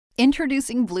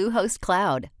Introducing Bluehost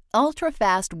Cloud,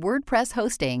 ultra-fast WordPress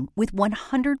hosting with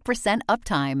 100%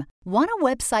 uptime. Want a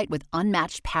website with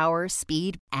unmatched power,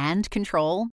 speed, and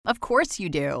control? Of course you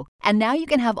do. And now you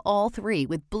can have all three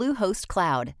with Bluehost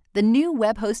Cloud, the new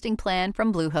web hosting plan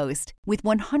from Bluehost. With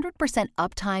 100%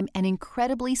 uptime and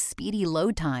incredibly speedy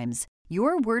load times,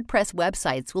 your WordPress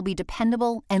websites will be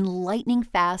dependable and lightning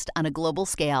fast on a global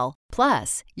scale.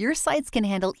 Plus, your sites can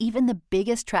handle even the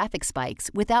biggest traffic spikes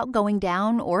without going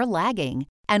down or lagging.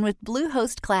 And with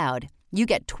Bluehost Cloud, you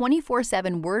get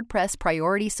 24/7 WordPress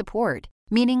priority support,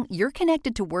 meaning you're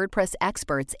connected to WordPress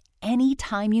experts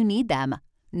anytime you need them.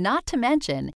 Not to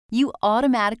mention, you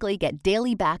automatically get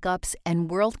daily backups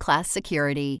and world-class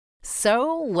security.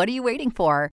 So, what are you waiting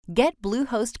for? Get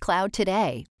Bluehost Cloud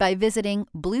today by visiting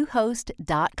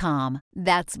Bluehost.com.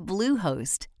 That's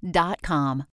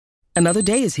Bluehost.com. Another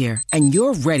day is here, and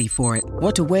you're ready for it.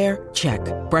 What to wear? Check.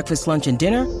 Breakfast, lunch, and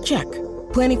dinner? Check.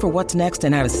 Planning for what's next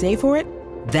and how to save for it?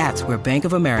 That's where Bank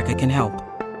of America can help.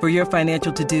 For your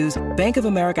financial to-dos, Bank of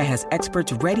America has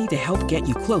experts ready to help get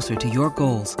you closer to your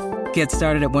goals. Get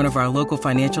started at one of our local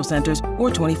financial centers or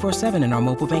 24/7 in our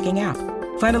mobile banking app.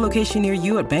 Find a location near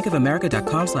you at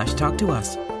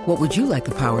bankofamerica.com/talktous. What would you like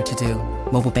the power to do?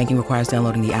 Mobile banking requires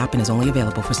downloading the app and is only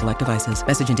available for select devices.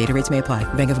 Message and data rates may apply.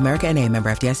 Bank of America N.A.,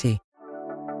 member FDIC.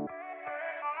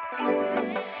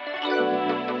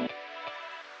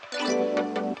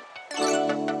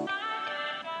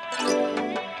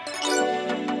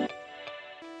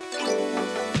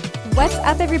 What's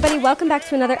up, everybody? Welcome back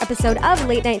to another episode of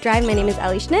Late Night Drive. My name is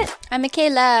Ellie Schnitt. I'm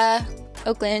Michaela,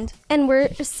 Oakland. And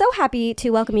we're so happy to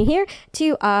welcome you here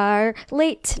to our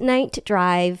Late Night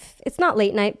Drive. It's not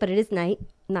late night, but it is night,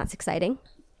 and that's exciting.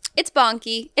 It's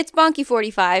bonky. It's bonky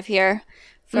 45 here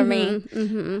for me.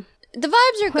 Mm-hmm. The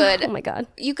vibes are good. Oh, my God.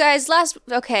 You guys,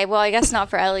 okay, well, I guess not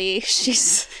for Ellie.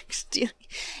 She's,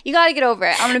 you gotta get over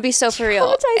it. I'm gonna be so for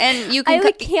real. And you can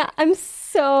can't. I'm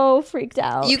so freaked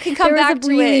out. You can come back to it.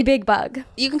 There was a really big bug.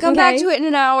 You can come back to it in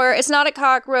an hour. It's not a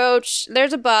cockroach.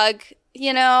 There's a bug,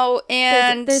 you know,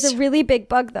 and... There's a really big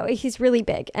bug, though. He's really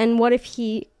big. And what if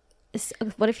he...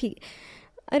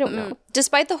 I don't know.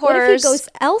 Despite the horrors... What if he goes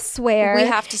elsewhere? We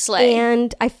have to slay.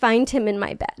 And I find him in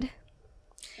my bed.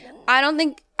 I don't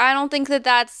think that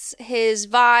that's his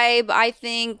vibe. I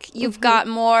think you've got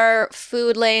more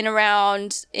food laying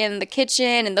around in the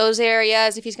kitchen and those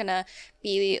areas. If he's going to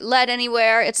be led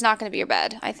anywhere, it's not going to be your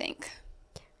bed, I think.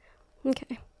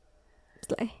 Okay.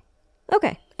 Slay.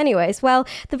 Okay. Anyways, well,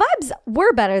 the vibes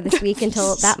were better this week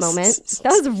until that moment.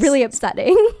 That was really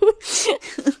upsetting.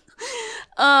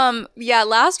 Yeah,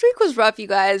 last week was rough, you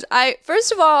guys.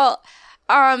 First of all,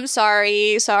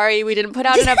 sorry we didn't put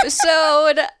out an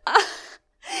episode.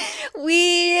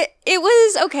 It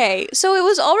was okay. So it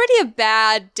was already a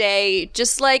bad day,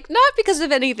 just like not because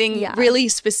of anything really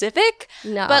specific,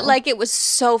 but like it was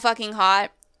so fucking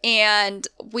hot and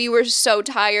we were so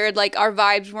tired, like our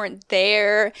vibes weren't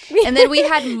there. And then we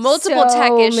had multiple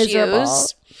tech issues. Miserable.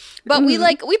 But we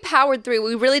powered through.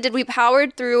 We really did. We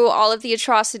powered through all of the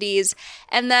atrocities.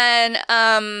 And then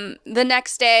the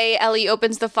next day, Ellie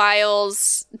opens the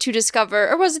files to discover,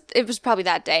 or it was probably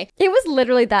that day. It was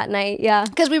literally that night, yeah.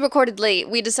 Because we recorded late.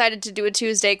 We decided to do it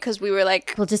Tuesday because we were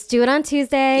like... We'll just do it on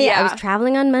Tuesday. Yeah. I was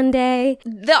traveling on Monday.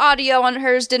 The audio on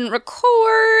hers didn't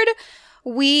record.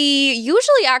 We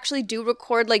usually actually do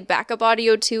record like backup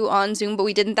audio too on Zoom, but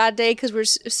we didn't that day because we're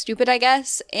stupid, I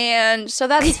guess. And so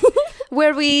that's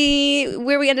where we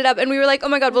ended up. And we were like, oh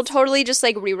my God, we'll totally just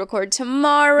like re-record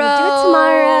tomorrow. We'll do it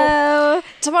tomorrow.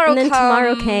 Tomorrow and then comes.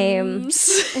 Tomorrow came.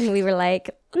 And we were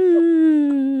like,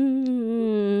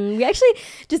 we actually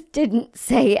just didn't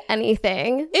say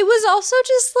anything. It was also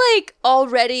just like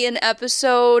already an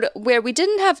episode where we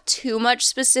didn't have too much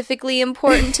specifically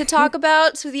important to talk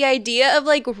about. So the idea of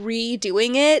like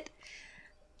redoing it,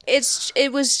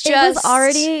 it was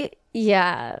already,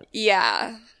 yeah.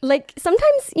 Yeah. Like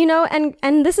sometimes, you know,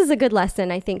 and this is a good lesson,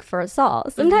 I think, for us all.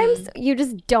 Sometimes you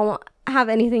just don't have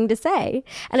anything to say.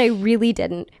 And I really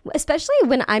didn't. Especially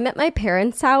when I'm at my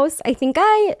parents' house, I think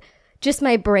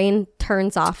my brain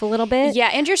turns off a little bit. Yeah,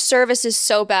 and your service is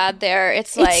so bad there.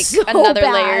 It's like so another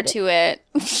layer to it.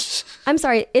 I'm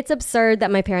sorry. It's absurd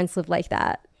that my parents live like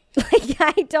that. Like,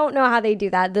 I don't know how they do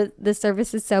that. The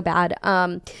service is so bad.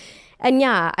 And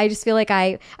yeah, I just feel like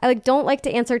I like don't like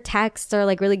to answer texts or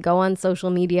like really go on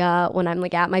social media when I'm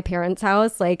like at my parents'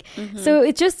 house. Like, so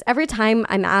it's just every time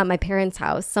I'm at my parents'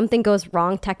 house, something goes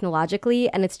wrong technologically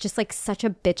and it's just like such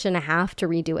a bitch and a half to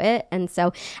redo it. And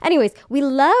so anyways, we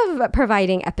love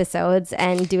providing episodes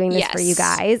and doing this for you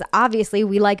guys. Obviously,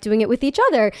 we like doing it with each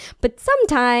other, but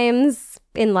sometimes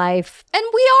in life. And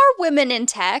we are women in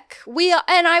tech.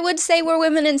 And I would say we're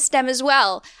women in STEM as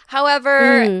well.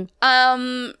 However,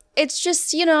 it's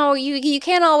just, you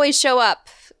can't always show up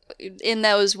in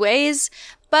those ways.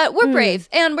 But we're brave,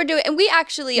 and we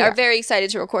actually are very excited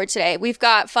to record today. We've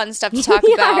got fun stuff to talk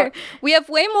about. We have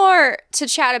way more to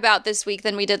chat about this week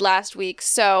than we did last week.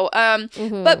 So,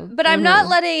 but I'm not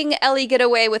letting Ellie get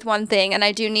away with one thing, and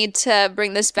I do need to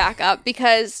bring this back up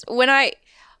because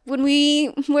when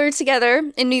we were together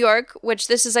in New York, which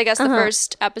this is, I guess, the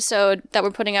first episode that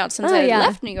we're putting out since I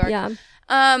left New York. Yeah.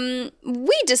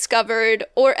 We discovered,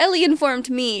 or Ellie informed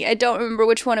me, I don't remember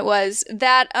which one it was,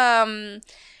 that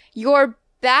your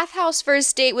bathhouse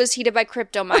first date was heated by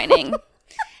crypto mining.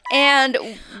 And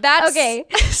that's okay.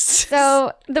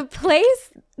 So the place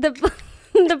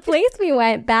we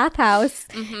went, bathhouse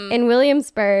in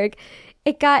Williamsburg,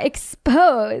 it got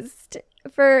exposed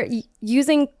for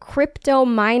using crypto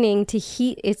mining to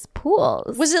heat its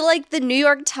pools. Was it like the New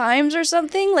York Times or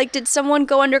something? Like, did someone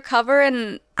go undercover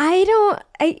and...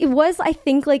 It was, I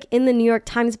think, like in the New York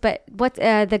Times, but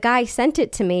the guy sent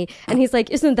it to me and he's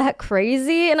like, isn't that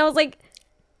crazy? And I was like,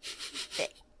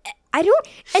 I don't,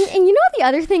 and you know what the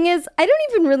other thing is? I don't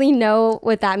even really know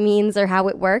what that means or how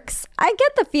it works. I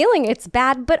get the feeling it's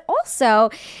bad, but also,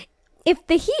 if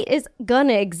the heat is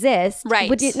gonna exist,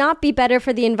 would it not be better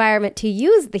for the environment to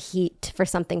use the heat for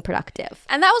something productive?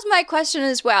 And that was my question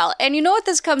as well. And you know what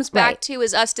this comes back to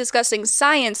is us discussing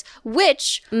science,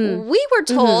 which we were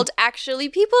told actually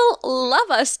people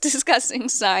love us discussing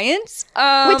science. Which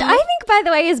I think, by the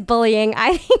way, is bullying.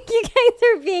 I think you guys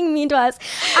are being mean to us.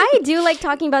 I do like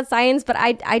talking about science, but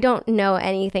I don't know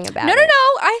anything about it. No.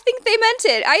 I think they meant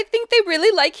it. I think they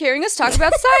really like hearing us talk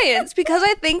about science because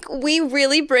I think we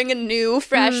really bring a new,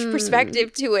 fresh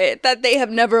perspective to it that they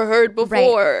have never heard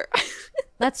before. Right.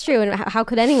 That's true. And how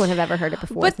could anyone have ever heard it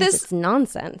before? But it's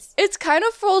nonsense. It's kind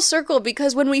of full circle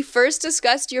because when we first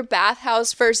discussed your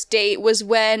bathhouse first date was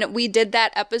when we did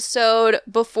that episode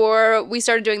before we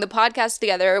started doing the podcast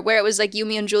together where it was like you,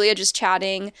 me, and Julia just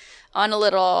chatting on a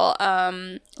little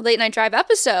late night drive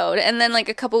episode. And then like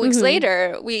a couple weeks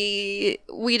later, we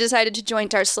decided to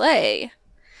joint our sleigh.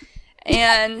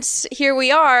 And here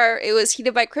we are. It was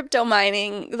heated by crypto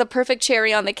mining, the perfect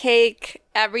cherry on the cake.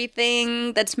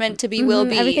 Everything that's meant to be will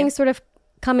be. Everything's sort of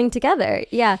coming together.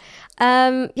 Yeah.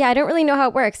 I don't really know how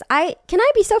it works. I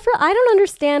be so for I don't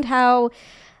understand how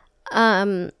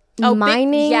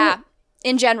mining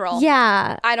in general.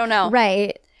 Yeah. I don't know.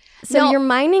 Right. So you're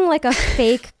mining like a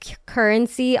fake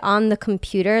currency on the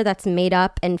computer that's made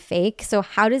up and fake. So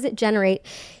how does it generate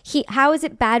heat? How is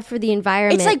it bad for the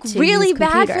environment? It's like really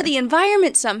bad for the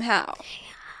environment somehow.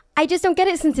 I just don't get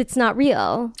it since it's not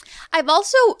real. I've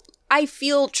also, I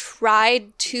feel,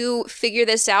 tried to figure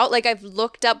this out. Like I've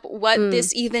looked up what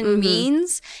this even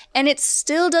means and it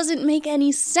still doesn't make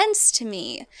any sense to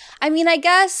me. I mean, I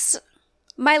guess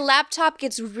my laptop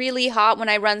gets really hot when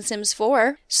I run Sims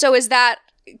 4. So is that...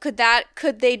 Could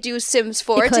they do Sims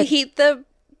 4 to heat the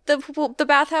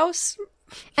bathhouse?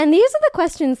 And these are the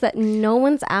questions that no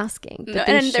one's asking. No,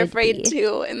 and they're afraid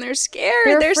to, and they're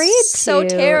scared. They're so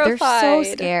terrified. They're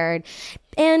so scared.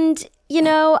 And,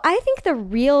 I think the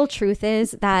real truth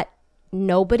is that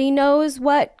nobody knows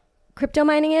what crypto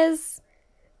mining is,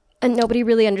 and nobody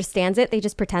really understands it. They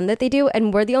just pretend that they do,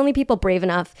 and we're the only people brave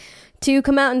enough to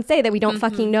come out and say that we don't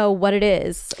fucking know what it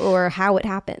is or how it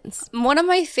happens. One of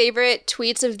my favorite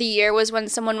tweets of the year was when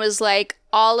someone was like,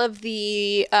 all of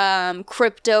the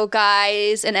crypto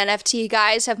guys and NFT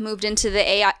guys have moved into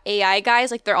the AI guys.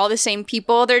 Like, they're all the same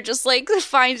people. They're just, like,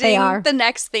 finding the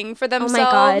next thing for themselves. Oh,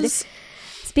 my God.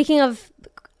 Speaking of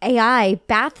AI,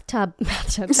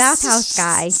 bathhouse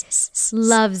guy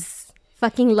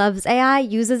fucking loves AI,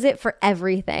 uses it for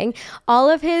everything. All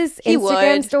of his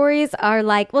Instagram stories are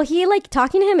like, well, he like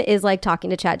talking to him is like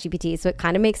talking to ChatGPT, so it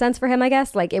kind of makes sense for him, I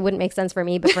guess. Like it wouldn't make sense for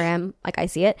me, but for him, like I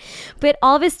see it. But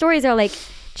all of his stories are like,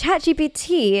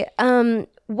 ChatGPT,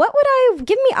 what would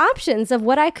give me options of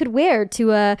what I could wear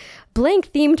to a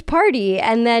blank themed party?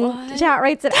 And then Chat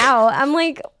writes it out. I'm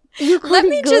like, let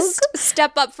me just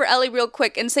step up for Ellie real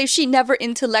quick and say she never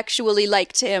intellectually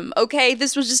liked him, okay?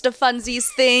 This was just a funsies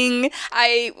thing.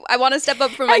 I want to step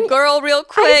up for my girl real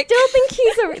quick. I still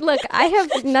think look, I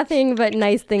have nothing but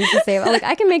nice things to say. Like,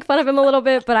 I can make fun of him a little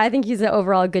bit, but I think he's an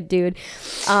overall good dude.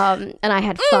 And I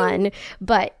had fun.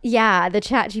 But yeah, the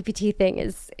ChatGPT thing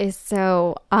is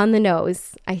so on the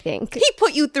nose, I think. He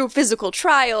put you through physical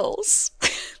trials.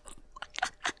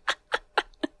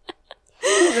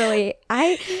 Really,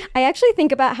 I actually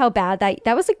think about how bad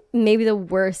that was like maybe the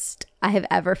worst I have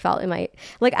ever felt in my,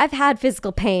 like, I've had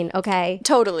physical pain, okay?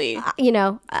 Totally. You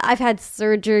know, I've had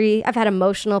surgery. I've had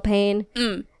emotional pain.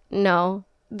 No,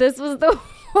 this was the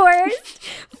worst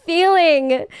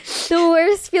feeling. The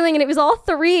worst feeling. And it was all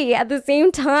three at the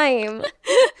same time.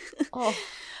 Oh,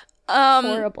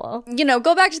 horrible. You know,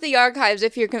 go back to the archives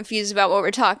if you're confused about what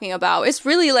we're talking about. It's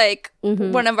really like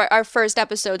one of our first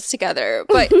episodes together.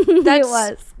 But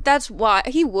that's why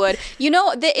he would. You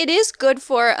know, it is good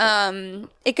for,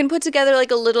 it can put together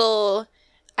like a little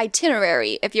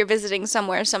itinerary if you're visiting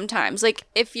somewhere sometimes. Like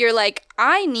if you're like,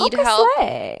 I need help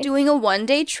doing a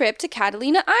 1-day trip to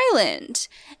Catalina Island.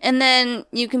 And then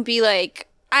you can be like,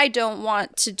 I don't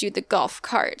want to do the golf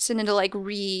carts, and it'll like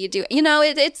redo. You know,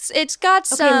 it's got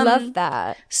some. Okay, I love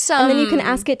that. And then you can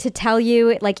ask it to tell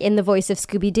you like in the voice of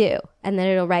Scooby Doo, and then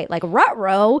it'll write like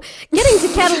Ruh-roh, getting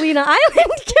to Catalina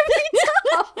Island can be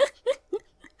tough.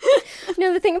 You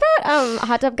know, the thing about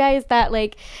Hot Tub Guy is that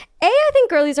like, I think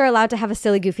girlies are allowed to have a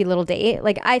silly, goofy little date.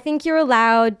 Like, I think you're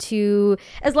allowed to,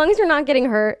 as long as you're not getting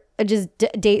hurt, just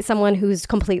date someone who's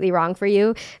completely wrong for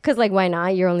you. Because, like, why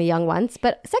not? You're only young once.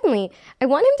 But secondly, I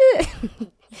want him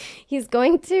to, he's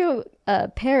going to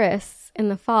Paris in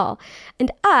the fall. And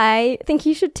I think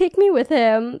he should take me with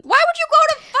him. Why would you go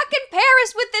to fucking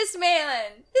Paris with this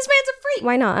man? This man's a freak.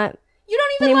 Why not? You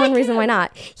don't even name like one reason him. Why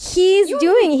not. He's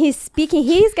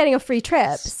getting a free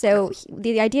trip. So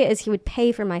the idea is he would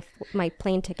pay for my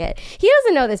plane ticket. He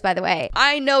doesn't know this, by the way.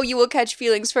 I know you will catch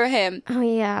feelings for him. Oh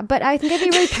yeah, but I think I'd be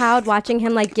really proud watching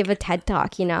him like give a TED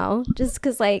talk, you know, just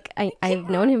because like I've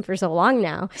known him for so long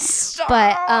now. Stop.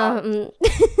 But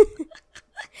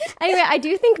anyway, I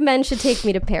do think men should take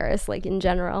me to Paris, like in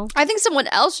general. I think someone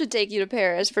else should take you to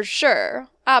Paris for sure.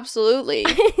 Absolutely. I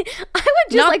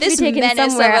would just not like this to be taken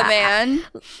menace somewhere. of a man.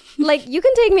 Like, you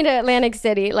can take me to Atlantic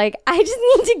City. Like, I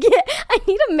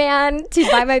need a man to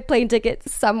buy my plane ticket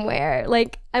somewhere.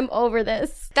 Like, I'm over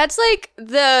this. That's like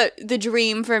the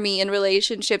dream for me in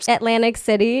relationships. Atlantic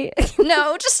City.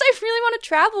 No, just I really want to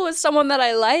travel with someone that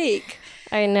I like.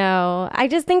 I know. I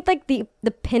just think like the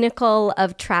pinnacle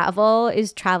of travel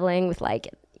is traveling with like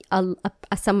a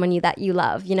someone that you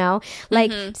love, you know?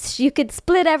 Like you could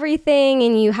split everything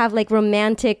and you have like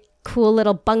romantic cool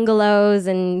little bungalows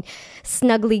and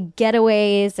snuggly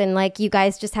getaways, and like you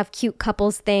guys just have cute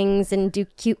couples things and do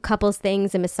cute couples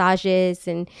things and massages,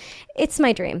 and it's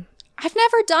my dream. I've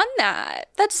never done that.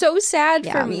 That's so sad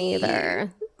for me. Me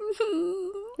either.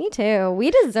 Me too.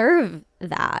 We deserve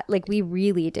that. Like we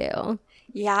really do.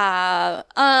 Yeah.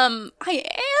 I am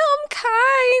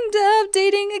kind of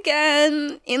dating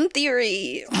again, in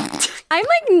theory. I'm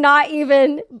like not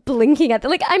even blinking at that.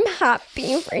 Like I'm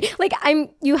happy for you. Like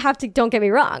you have to, don't get me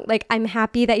wrong. Like I'm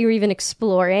happy that you're even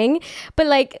exploring, but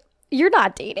like you're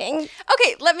not dating.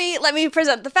 Okay, let me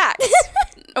present the facts.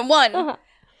 One,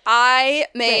 I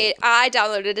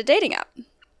downloaded a dating app.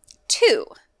 2,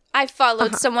 I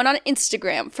followed someone on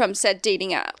Instagram from said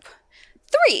dating app.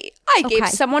 3, I gave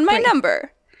someone my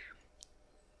number.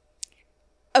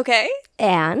 Okay.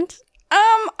 And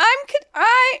I'm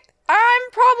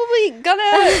probably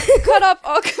gonna cut off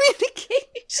all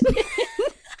communication.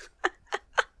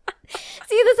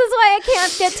 See, this is why I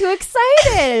can't get too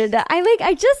excited.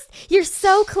 You're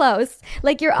so close.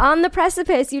 Like you're on the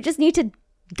precipice. You just need to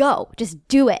go. Just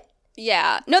do it.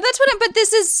 Yeah. No, but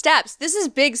this is steps. This is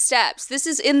big steps. This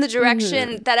is in the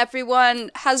direction that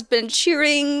everyone has been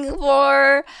cheering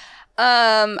for.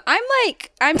 I'm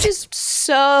just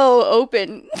so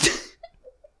open.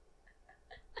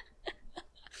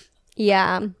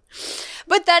 Yeah.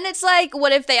 But then it's like,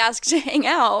 what if they ask to hang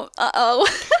out? Uh-oh.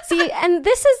 See, and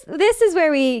this is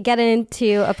where we get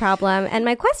into a problem. And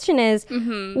my question is,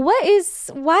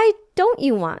 why don't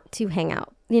you want to hang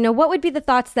out? You know, what would be the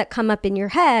thoughts that come up in your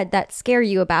head that scare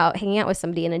you about hanging out with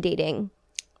somebody in a dating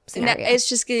scenario? It's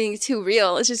just getting too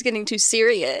real. It's just getting too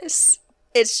serious.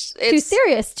 It's too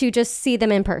serious to just see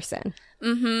them in person.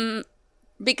 Mm-hmm.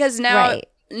 Because now,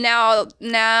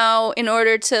 in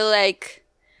order to like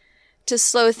to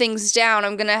slow things down,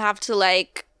 I'm gonna have to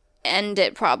like end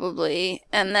it probably,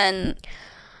 and then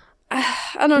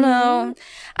I don't know.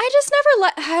 I just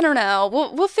never I don't know.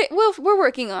 We're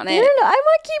working on it. No. I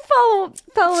want to keep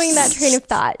following that train of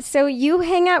thought. So you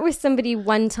hang out with somebody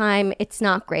one time, it's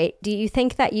not great. Do you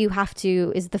think that you have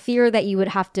to? Is the fear that you would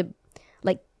have to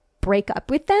like break up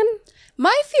with them?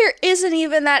 My fear isn't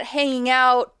even that hanging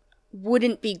out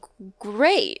wouldn't be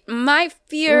great. My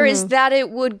fear is that it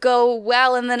would go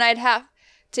well, and then I'd have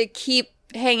to keep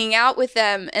hanging out with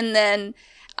them, and then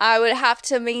I would have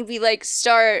to maybe like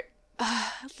start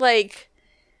like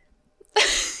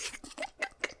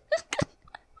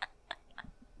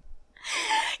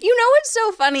you know what's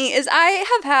so funny is I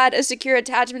have had a secure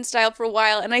attachment style for a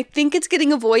while, and I think it's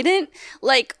getting avoidant.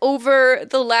 Like, over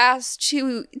the last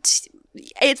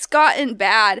it's gotten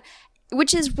bad,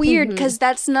 which is weird because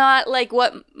that's not like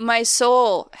what my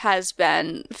soul has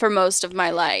been for most of my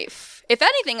life. If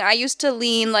anything, I used to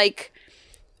lean like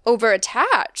over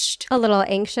attached. A little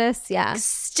anxious, yeah.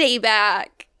 Stay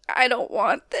back. I don't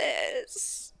want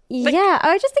this. Like, yeah,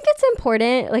 I just think it's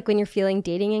important, like when you're feeling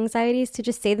dating anxieties, to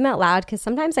just say them out loud, because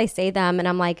sometimes I say them and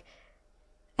I'm like,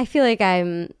 I feel like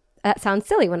that sounds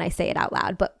silly when I say it out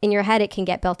loud, but in your head it can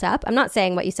get built up. I'm not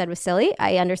saying what you said was silly.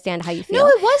 I understand how you feel. No,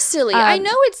 it was silly. I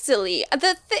know it's silly.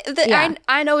 Yeah.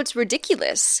 I know it's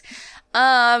ridiculous.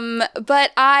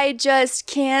 But I just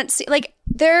can't see, like,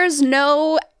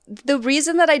 the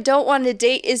reason that I don't want to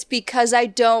date is because I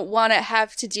don't want to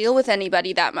have to deal with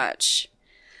anybody that much.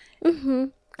 Mm-hmm.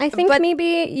 I think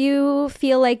maybe you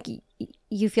feel like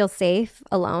you feel safe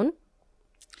alone.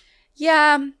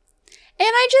 Yeah. And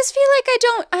I just feel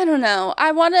like I don't know.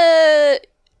 I want to,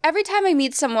 every time I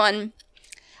meet someone,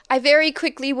 I very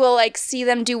quickly will like see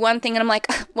them do one thing and I'm like,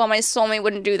 well, my soulmate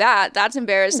wouldn't do that. That's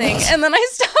embarrassing. And then I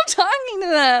stop talking to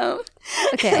them.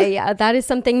 Okay, yeah, that is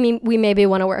something we maybe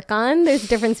want to work on. There's a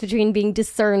difference between being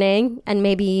discerning and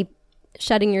maybe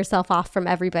shutting yourself off from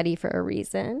everybody for a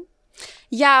reason.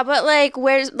 Yeah, but like,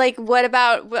 what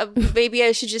about, maybe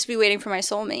I should just be waiting for my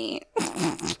soulmate.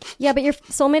 Yeah, but your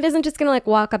soulmate isn't just going to like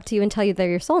walk up to you and tell you they're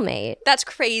your soulmate. That's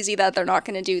crazy that they're not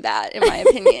going to do that, in my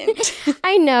opinion.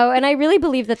 I know, and I really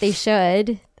believe that they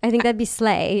should. I think that'd be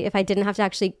slay if I didn't have to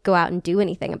actually go out and do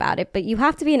anything about it. But you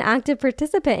have to be an active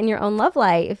participant in your own love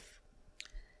life.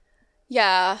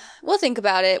 Yeah, we'll think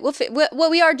about it.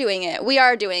 We are doing it. We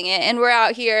are doing it, and we're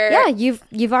out here. Yeah,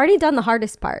 you've already done the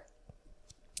hardest part.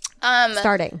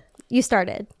 Starting. You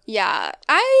started. Yeah,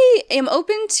 I am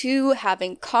open to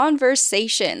having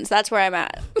conversations. That's where I'm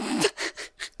at.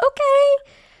 Okay.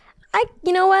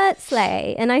 You know what?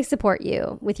 Slay. And I support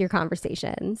you with your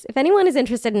conversations. If anyone is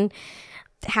interested in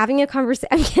having a conversation,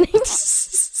 I'm kidding.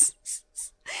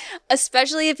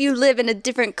 Especially if you live in a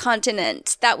different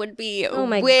continent. That would be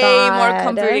way more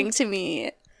comforting to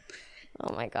me.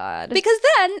 Oh my God. Because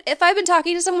then, if I've been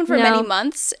talking to someone for many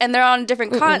months and they're on a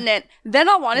different continent, then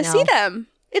I'll want to see them.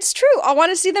 It's true. I'll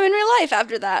want to see them in real life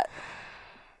after that.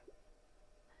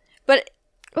 But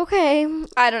okay.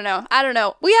 I don't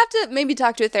know. We have to maybe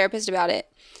talk to a therapist about it.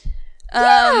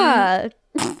 Yeah.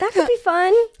 That could be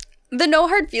fun. The No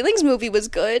Hard Feelings movie was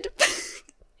good.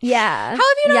 Yeah. How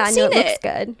have you not seen it? It looks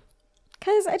good.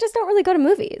 Because I just don't really go to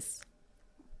movies.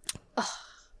 Ugh.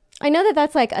 I know that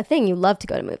that's like a thing. You love to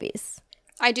go to movies.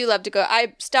 I do love to go.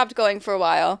 I stopped going for a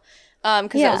while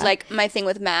because it was like my thing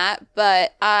with Matt.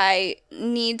 But I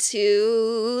need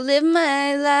to live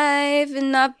my life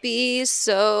and not be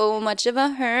so much of a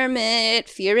hermit,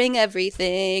 fearing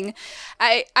everything.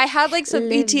 I had like some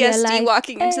PTSD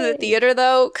walking into the theater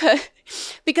though,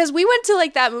 because we went to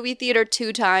like that movie theater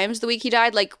 2 times the week he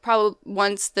died, like probably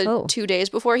once the 2 days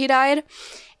before he died,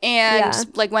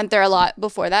 and like went there a lot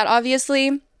before that,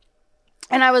 obviously.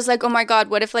 And I was like, oh my God,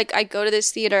 what if like I go to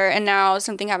this theater and now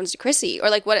something happens to Chrissy? Or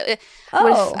like what if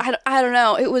I don't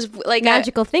know. It was like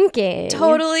magical thinking.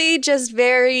 Totally just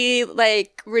very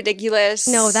like ridiculous.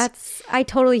 No, I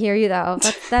totally hear you though.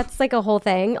 That's like a whole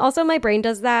thing. Also, my brain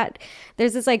does that.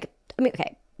 There's this like,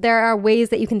 okay, there are ways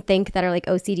that you can think that are like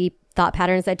OCD thought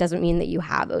patterns. That doesn't mean that you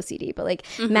have OCD, but like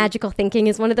magical thinking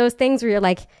is one of those things where you're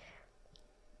like,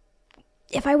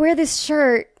 if I wear this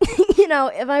shirt, someone's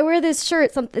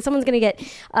going to get,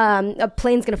 a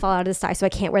plane's going to fall out of the sky, so I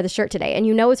can't wear the shirt today. And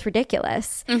you know it's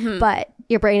ridiculous, but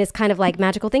your brain is kind of like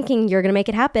magical thinking. You're going to make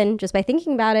it happen just by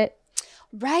thinking about it.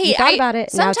 Right. You thought about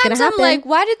it. Now it's going to happen. Sometimes I'm like,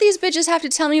 why did these bitches have to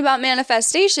tell me about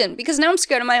manifestation? Because now I'm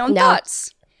scared of my own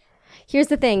thoughts. Here's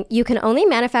the thing. You can only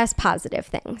manifest positive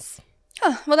things.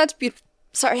 Oh, well, that's beautiful.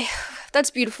 Sorry. That's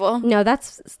beautiful. No,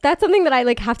 that's something that I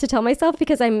like have to tell myself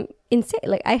because I'm insane.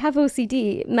 Like I have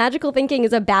OCD. Magical thinking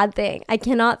is a bad thing. I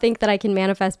cannot think that I can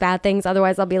manifest bad things.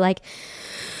 Otherwise I'll be like,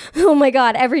 oh my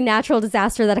God, every natural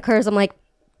disaster that occurs, I'm like,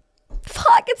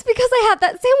 fuck, it's because I had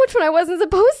that sandwich when I wasn't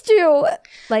supposed to.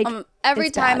 Like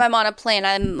every time I'm on a plane,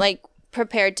 I'm like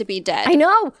prepared to be dead. I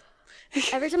know.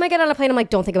 Every time I get on a plane, I'm like,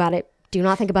 don't think about it. Do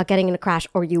not think about getting in a crash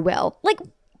or you will. Like,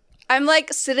 I'm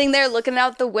like sitting there looking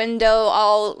out the window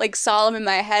all like solemn in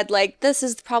my head, like this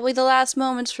is probably the last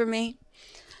moments for me.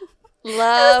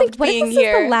 Love being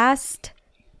here.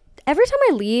 Every time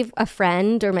I leave a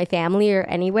friend or my family or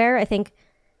anywhere, I think,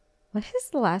 what is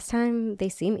the last time they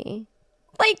see me?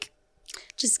 Like,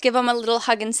 just give them a little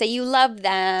hug and say you love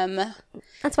them.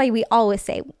 That's why we always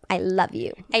say, I love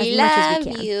you. I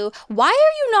love you. Why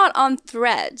are you not on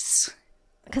Threads?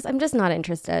 because I'm just not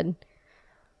interested.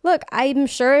 Look, I'm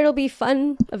sure it'll be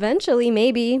fun eventually,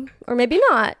 maybe, or maybe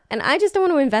not. And I just don't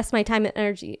want to invest my time and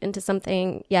energy into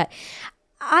something yet.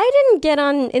 I didn't get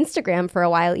on Instagram for a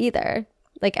while either.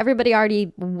 Like, everybody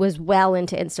already was well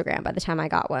into Instagram by the time I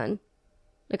got one.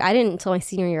 Like, I didn't until my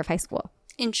senior year of high school.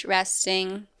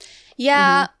 Interesting.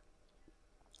 Yeah.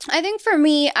 I think for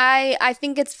me, I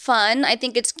think it's fun. I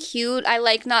think it's cute. I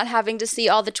like not having to see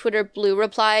all the Twitter blue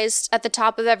replies at the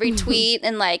top of every tweet.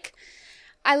 And, like,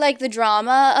 I like the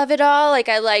drama of it all. Like,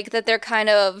 I like that they're kind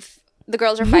of, the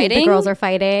girls are fighting. The girls are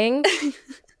fighting.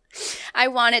 I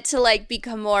want it to, like,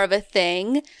 become more of a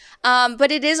thing.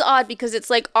 But it is odd because it's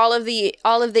like all of the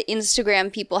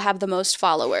Instagram people have the most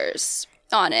followers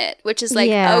on it, which is like,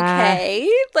 okay,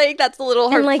 like, that's a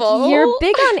little hurtful. And, like, you're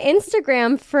big on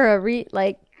Instagram for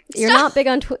a you're not big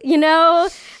on Twitter, you know?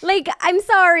 Like, I'm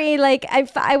sorry. Like,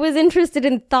 I was interested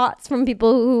in thoughts from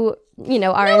people who, you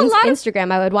know, are on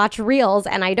Instagram. I would watch Reels,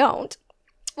 and I don't.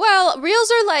 Well, Reels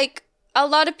are like, a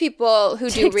lot of people who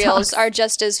do Reels are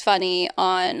just as funny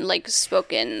on, like,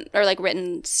 spoken or, like,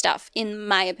 written stuff, in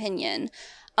my opinion.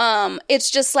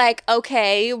 It's just like,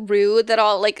 okay, rude that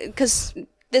all, like, because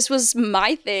this was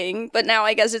my thing, but now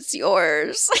I guess it's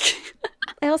yours.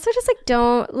 I also just, like,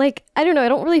 don't, like, I don't know. I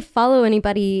don't really follow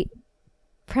anybody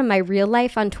from my real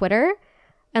life on Twitter.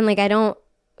 And, like, I don't,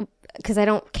 because I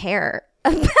don't care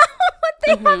about what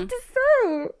they have to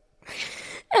say.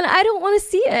 And I don't want to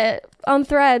see it on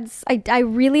Threads. I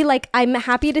really, like, I'm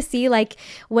happy to see, like,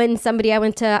 when somebody I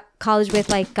went to college with,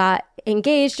 like, got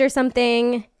engaged or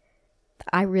something.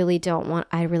 I really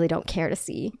don't care to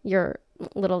see your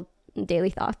little daily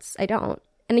thoughts. I don't.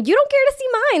 And you don't care to see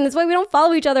mine. That's why we don't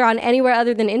follow each other on anywhere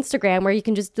other than Instagram, where you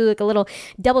can just do, like, a little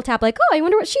double tap, like, oh, I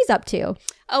wonder what she's up to.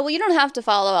 Oh, well, you don't have to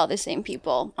follow all the same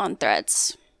people on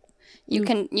Threads. You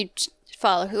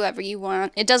follow whoever you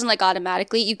want. It doesn't, like,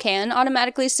 automatically. You can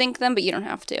automatically sync them, but you don't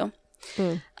have to.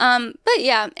 But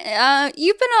yeah,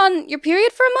 you've been on your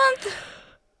period for a month?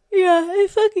 Yeah, it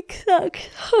fucking sucks.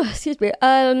 Oh, excuse me.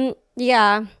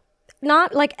 Yeah.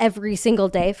 Not, like, every single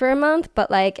day for a month,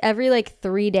 but, like, every, like,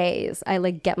 3 days I,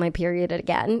 like, get my period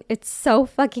again. It's so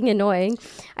fucking annoying.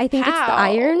 I think it's the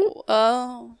iron.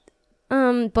 Oh.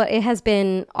 But it has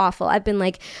been awful. I've been,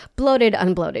 like, bloated,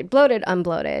 unbloated, bloated,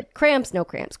 unbloated, cramps, no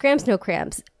cramps, cramps, no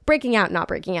cramps, breaking out, not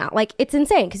breaking out. Like, it's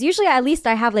insane. Because usually at least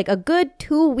I have, like, a good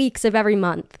 2 weeks of every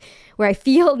month where I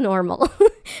feel normal.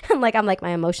 I'm like,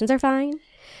 my emotions are fine.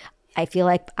 I feel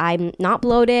like I'm not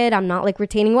bloated. I'm not, like,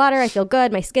 retaining water. I feel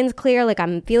good. My skin's clear. Like,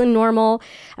 I'm feeling normal.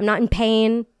 I'm not in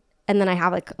pain. And then I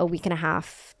have, like, a week and a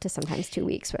half to sometimes 2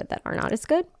 weeks that are not as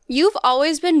good. You've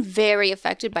always been very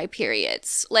affected by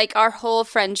periods. Like, our whole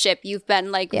friendship, you've been,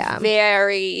 like,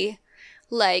 very,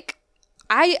 like,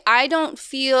 I don't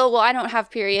feel, well, I don't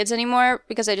have periods anymore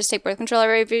because I just take birth control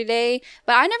every day.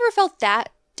 But I never felt that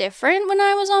different when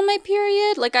I was on my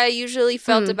period. Like, I usually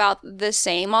felt about the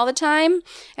same all the time.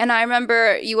 And I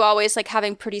remember you always, like,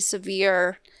 having pretty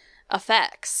severe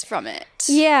effects from it.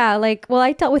 Yeah, like, well,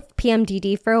 I dealt with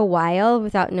PMDD for a while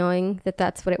without knowing that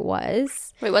that's what it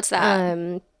was. Wait, what's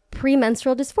that?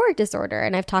 Premenstrual dysphoric disorder.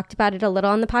 And I've talked about it a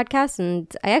little on the podcast,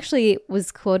 and I actually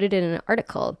was quoted in an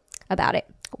article about it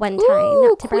one time. Ooh,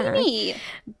 not too Queenie. Bad.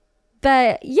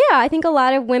 But yeah, I think a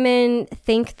lot of women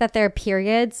think that their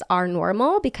periods are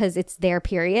normal because it's their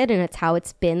period and it's how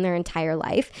it's been their entire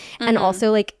life. And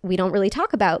also, like, we don't really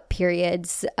talk about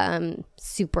periods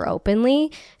super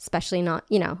openly, especially not,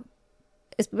 you know,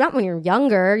 it's not when you're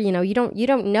younger. You know, you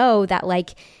don't know that,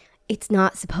 like, it's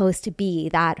not supposed to be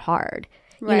that hard.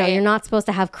 Right. You know, you're not supposed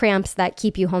to have cramps that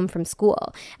keep you home from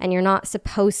school, and you're not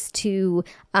supposed to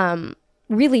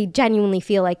really genuinely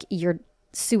feel like you're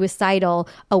suicidal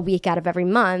a week out of every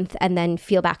month and then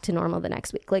feel back to normal the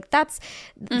next week. Like,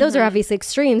 those are obviously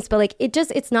extremes, but, like,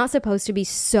 it's not supposed to be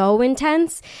so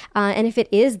intense. And if it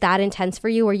is that intense for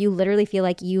you, or you literally feel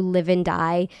like you live and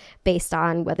die based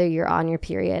on whether you're on your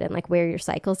period and, like, where your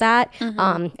cycle's at,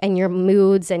 and your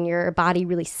moods and your body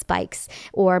really spikes,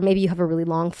 or maybe you have a really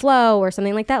long flow or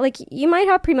something like that, like, you might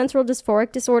have premenstrual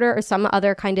dysphoric disorder or some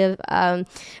other kind of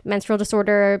menstrual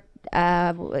disorder,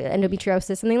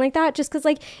 endometriosis, something like that, just because,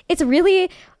 like, it's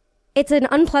an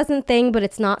unpleasant thing, but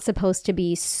it's not supposed to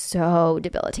be so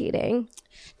debilitating.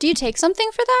 Do you take something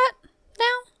for that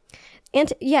now?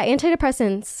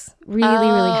 Antidepressants really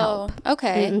help.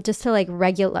 Okay. Just to, like,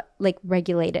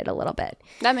 regulate it a little bit.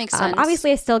 That makes sense.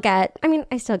 Obviously, I still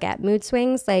get mood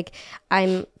swings. Like,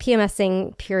 I'm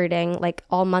PMSing, perioding, like,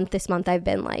 all month. This month I've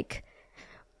been, like,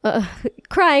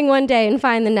 crying one day and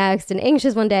fine the next, and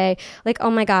anxious one day. Like, oh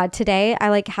my God, today I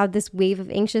like had this wave of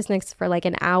anxiousness for like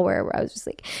an hour where I was just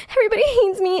like, everybody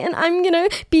hates me and I'm gonna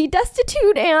be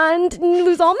destitute and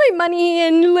lose all my money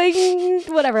and like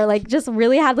whatever. Like, just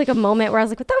really had like a moment where I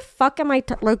was like, what the fuck am I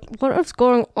like, what is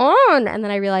going on? And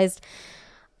then I realized,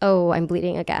 oh, I'm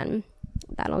bleeding again.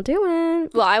 That'll do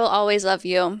it. Well, I will always love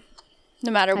you,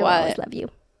 no matter what. I will always love you.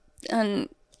 And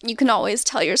you can always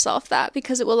tell yourself that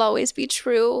because it will always be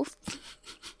true.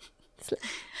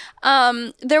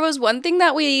 There was one thing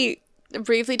that we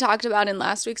briefly talked about in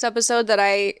last week's episode that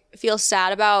I feel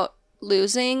sad about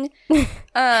losing.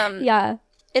 Yeah.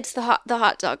 It's the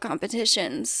hot dog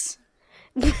competitions.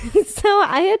 So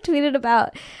I had tweeted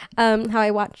about how I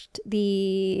watched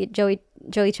the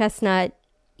Joey Chestnut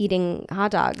eating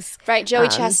hot dogs. Right, Joey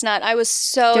Chestnut. I was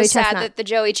so sad that the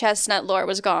Joey Chestnut lore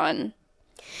was gone.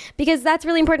 Because that's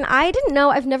really important. I didn't know.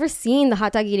 I've never seen the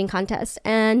hot dog eating contest,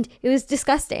 and it was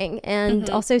disgusting and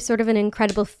also sort of an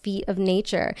incredible feat of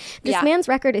nature. This man's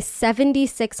record is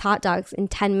 76 hot dogs in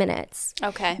 10 minutes.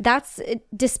 Okay. That's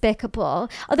despicable.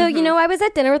 Although, you know, I was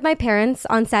at dinner with my parents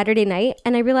on Saturday night,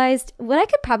 and I realized what I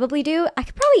could probably do, I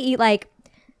could probably eat like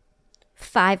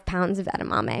 5 pounds of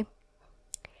edamame.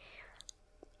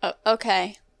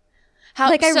 Okay.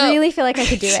 I really feel like I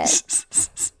could do it.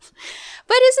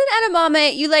 But isn't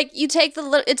edamame, you take the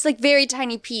little, it's like very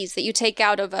tiny piece that you take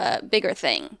out of a bigger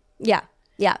thing. Yeah.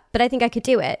 But I think I could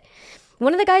do it.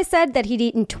 One of the guys said that he'd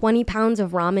eaten 20 pounds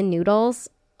of ramen noodles.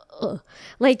 Ugh.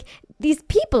 Like, these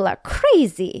people are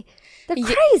crazy. They're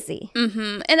crazy.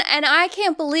 Mm-hmm. And I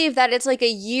can't believe that it's like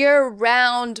a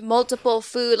year-round multiple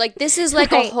food. Like, this is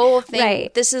like a whole thing.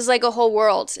 Right. This is like a whole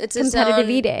world. It's competitive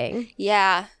eating.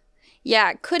 Yeah.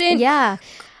 Couldn't. Yeah.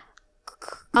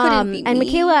 Couldn't be and me.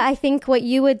 Michaela, I think what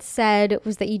you had said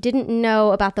was that you didn't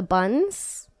know about the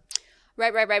buns.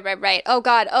 Right. Oh,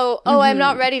 God. I'm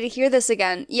not ready to hear this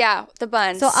again. Yeah, the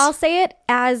buns. So I'll say it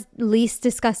as least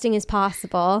disgusting as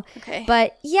possible. Okay.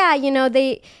 But yeah, you know,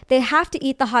 they have to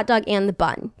eat the hot dog and the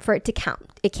bun for it to count.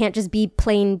 It can't just be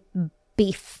plain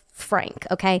beef frank,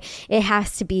 okay? It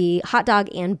has to be hot dog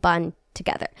and bun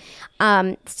together.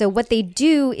 So what they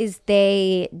do is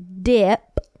they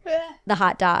dip the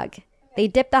hot dog. They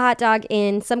dip the hot dog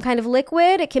in some kind of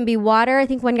liquid. It can be water. I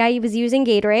think one guy, he was using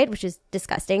Gatorade, which is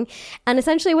disgusting. And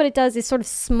essentially what it does is sort of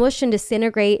smush and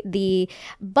disintegrate the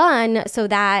bun so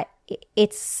that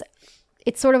it's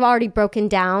sort of already broken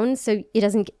down, so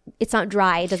it's not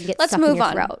dry. It doesn't get stuck in your throat.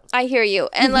 Let's move on. I hear you.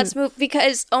 And let's move,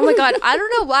 because, oh my God, I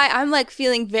don't know why I'm like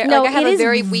feeling very, I have a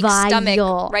very weak stomach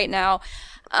right now.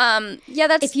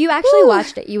 That's. If you actually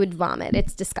watched it, you would vomit.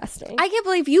 It's disgusting. I can't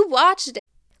believe you watched it.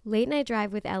 Late Night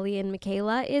Drive with Ellie and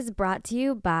Michaela is brought to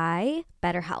you by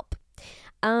BetterHelp.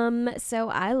 So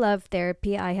I love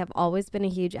therapy. I have always been a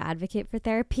huge advocate for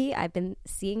therapy. I've been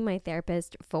seeing my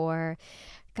therapist for,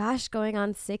 going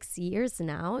on 6 years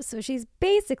now. So she's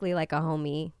basically like a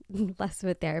homie, less of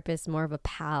a therapist, more of a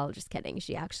pal. Just kidding.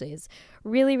 She actually is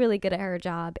really, really good at her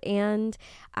job. And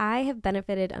I have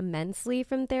benefited immensely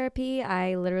from therapy.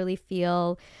 I literally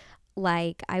feel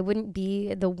like I wouldn't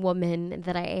be the woman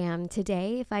that I am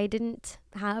today if I didn't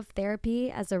have therapy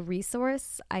as a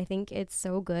resource. I think it's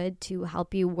so good to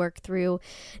help you work through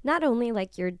not only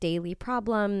like your daily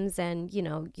problems and, you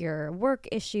know, your work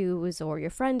issues or your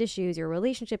friend issues, your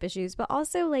relationship issues, but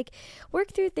also like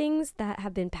work through things that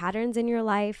have been patterns in your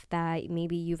life that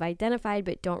maybe you've identified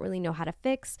but don't really know how to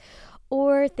fix,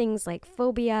 or things like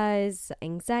phobias,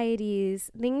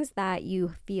 anxieties, things that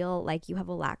you feel like you have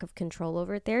a lack of control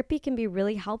over. Therapy can be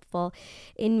really helpful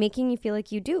in making you feel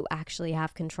like you do actually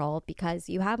have control, because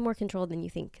you have more control than you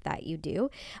think that you do.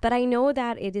 But I know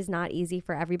that it is not easy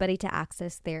for everybody to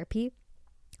access therapy.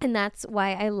 And that's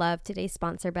why I love today's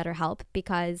sponsor, BetterHelp,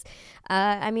 because,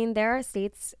 there are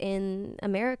states in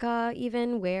America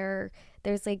even where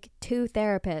there's like 2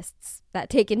 therapists that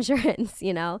take insurance,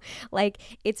 you know? Like,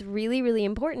 it's really, really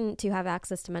important to have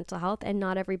access to mental health, and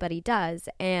not everybody does.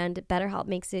 And BetterHelp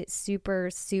makes it super,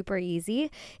 super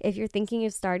easy. If you're thinking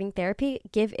of starting therapy,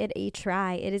 give it a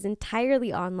try. It is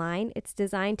entirely online. It's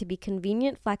designed to be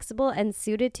convenient, flexible, and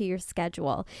suited to your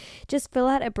schedule. Just fill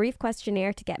out a brief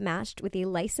questionnaire to get matched with a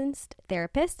licensed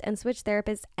therapist and switch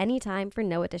therapists anytime for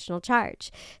no additional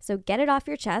charge. So get it off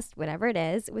your chest, whatever it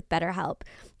is, with BetterHelp.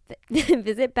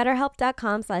 Visit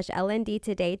BetterHelp.com/LND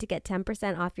today to get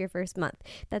 10% off your first month.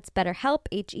 That's BetterHelp,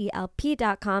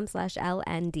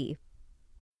 HELP.com/LND.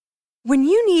 When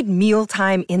you need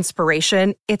mealtime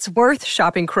inspiration, it's worth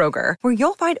shopping Kroger, where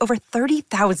you'll find over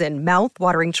 30,000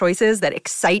 mouth-watering choices that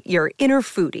excite your inner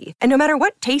foodie. And no matter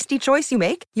what tasty choice you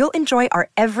make, you'll enjoy our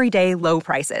everyday low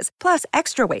prices, plus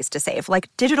extra ways to save,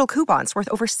 like digital coupons worth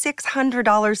over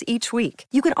 $600 each week.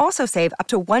 You can also save up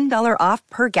to $1 off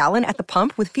per gallon at the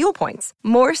pump with fuel points.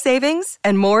 More savings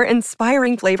and more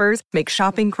inspiring flavors make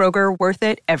shopping Kroger worth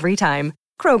it every time.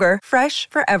 Kroger, fresh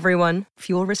for everyone.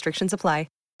 Fuel restrictions apply.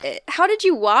 How did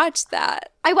you watch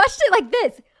that? I watched it like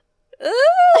this.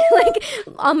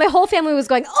 My whole family was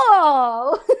going,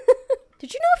 oh.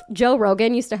 Did you know if Joe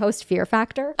Rogan used to host Fear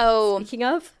Factor? Oh. Speaking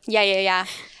of? Yeah.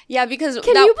 Yeah, because...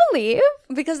 Can you believe?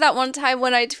 Because that one time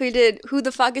when I tweeted, who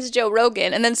the fuck is Joe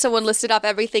Rogan? And then someone listed off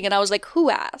everything and I was like,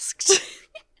 who asked?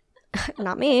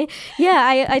 Not me.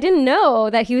 Yeah, I didn't know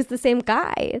that he was the same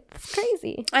guy. It's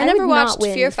crazy. I never watched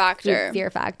Fear Factor. Fear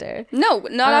Factor. No,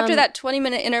 not after that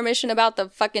 20-minute intermission about the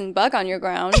fucking bug on your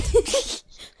ground.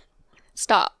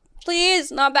 Stop.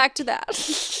 Please, not back to that.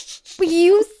 But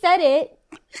you said it.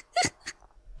 I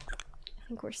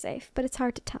think we're safe, but it's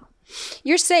hard to tell.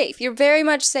 You're safe. You're very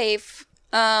much safe.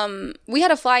 We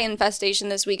had a fly infestation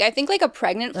this week. I think like a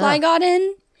pregnant fly got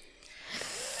in.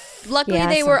 Luckily,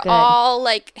 they were all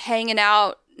like hanging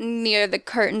out near the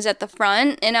curtains at the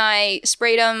front, and I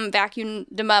sprayed them, vacuumed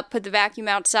them up, put the vacuum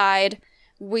outside.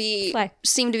 We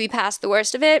seemed to be past the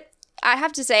worst of it. I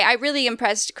have to say, I really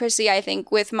impressed Chrissy, I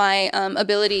think, with my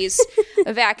abilities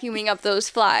vacuuming up those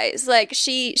flies. Like,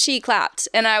 she clapped,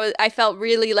 and I felt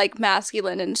really like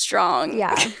masculine and strong.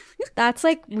 Yeah. That's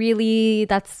like really,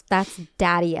 that's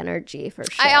daddy energy for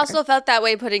sure. I also felt that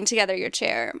way putting together your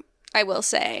chair, I will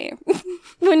say.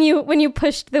 When you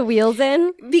pushed the wheels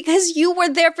in? Because you were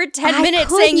there for 10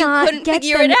 minutes saying you couldn't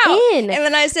figure it out. And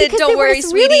then I said, don't worry,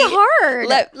 sweetie. Really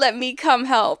hard. Let me come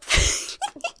help.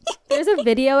 There's a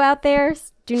video out there.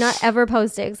 Do not ever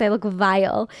post it because I look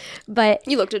vile. But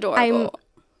you looked adorable. I'm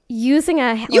using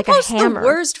you post a hammer. The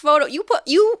worst photo. You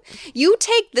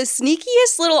take the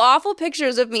sneakiest little awful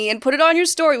pictures of me and put it on your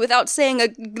story without saying a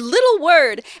little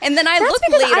word. And then That's look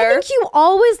because later. I think you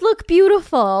always look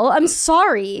beautiful. I'm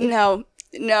sorry.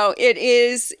 No, it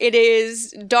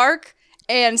is dark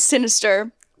and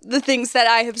sinister. The things that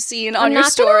I have seen on your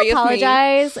story of me. I'm not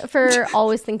gonna apologize for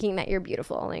always thinking that you're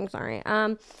beautiful. I'm sorry.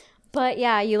 But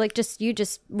yeah, you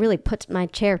just really put my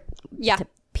chair to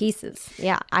pieces.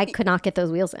 Yeah, I could not get those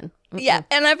wheels in. Yeah,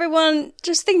 and everyone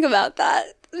just think about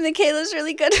that. Michaela's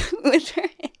really good with her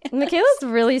hands. Michaela's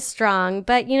really strong,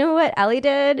 but you know what Ellie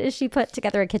did is she put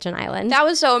together a kitchen island. That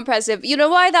was so impressive. You know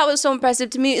why that was so impressive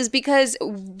to me is because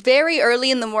very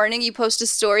early in the morning you post a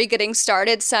story getting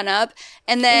started, sun up,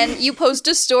 and then you post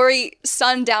a story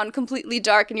sun down, completely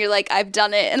dark, and you're like, I've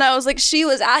done it. And I was like, she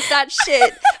was at that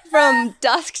shit from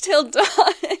dusk till dawn.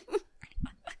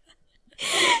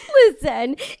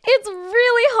 Listen, it's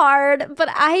really hard, but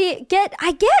I get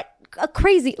a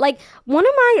crazy, like one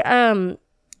of my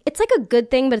it's like a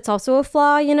good thing, but it's also a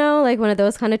flaw, you know, like one of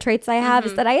those kind of traits I have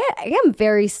is that I am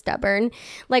very stubborn.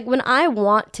 Like when I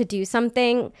want to do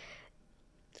something,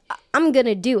 I'm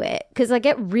gonna do it, because I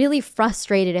get really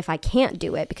frustrated if I can't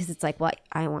do it, because it's like, well,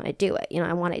 I want to do it, you know,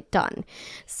 I want it done.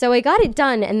 So I got it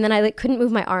done, and then I like couldn't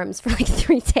move my arms for like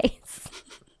 3 days.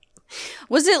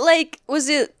 Was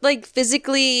it like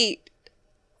physically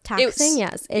taxing?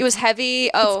 Yes. It was heavy.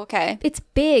 Oh, okay. It's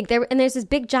big. There's this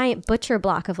big giant butcher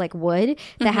block of like wood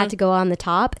that had to go on the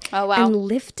top. Oh, wow. And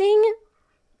lifting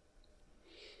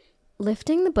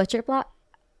the butcher block.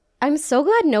 I'm so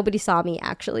glad nobody saw me,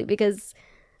 actually, because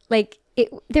like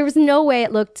there was no way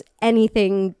it looked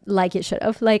anything like it should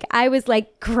have. Like I was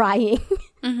like crying.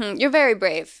 Mm-hmm. You're very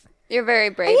brave.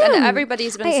 And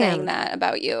everybody's been saying that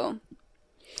about you.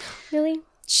 Really?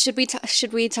 Should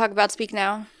we talk about Speak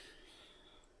Now?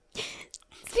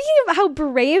 Speaking of how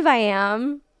brave I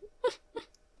am,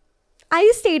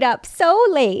 I stayed up so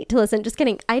late to listen. Just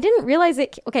kidding. I didn't realize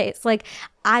it. Okay, it's like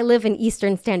I live in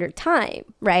Eastern Standard Time,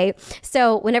 right?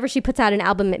 So whenever she puts out an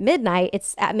album at midnight,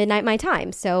 it's at midnight my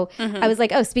time. So I was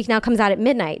like, oh, Speak Now comes out at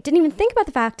midnight. Didn't even think about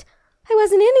the fact I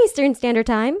wasn't in Eastern Standard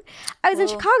Time. I was in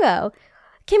Chicago.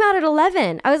 Came out at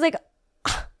 11. I was like,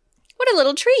 what a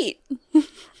little treat.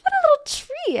 What a little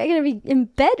treat. I'm going to be in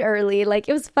bed early. Like,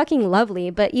 it was fucking lovely.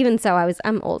 But even so,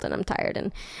 I'm old and I'm tired.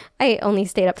 And I only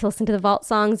stayed up to listen to the Vault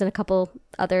songs and a couple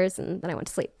others. And then I went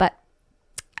to sleep. But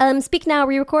Speak Now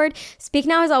re-record. Speak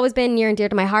Now has always been near and dear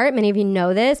to my heart. Many of you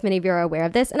know this. Many of you are aware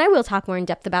of this. And I will talk more in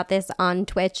depth about this on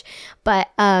Twitch.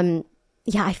 But yeah,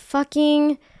 I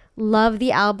fucking love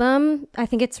the album. I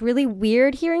think it's really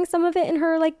weird hearing some of it in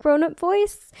her like grown-up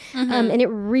voice. And it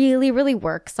really, really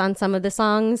works on some of the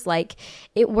songs. Like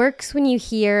it works when you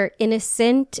hear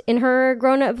Innocent in her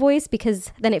grown-up voice,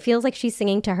 because then it feels like she's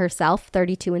singing to herself,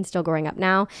 32 and still growing up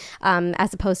now,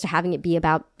 as opposed to having it be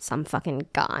about some fucking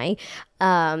guy.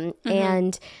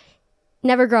 And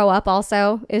Never Grow Up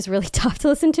also is really tough to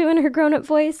listen to in her grown-up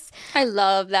voice. I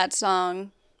love that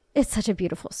song. It's such a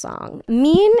beautiful song.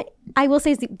 Mean, I will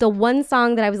say, is the one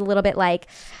song that I was a little bit like,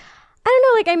 I don't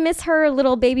know, like I miss her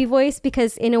little baby voice,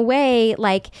 because in a way,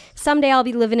 like someday I'll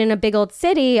be living in a big old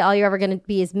city. All you're ever going to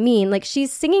be is mean. Like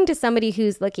she's singing to somebody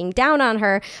who's looking down on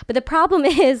her. But the problem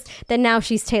is that now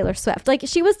she's Taylor Swift. Like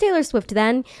she was Taylor Swift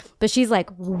then, but she's like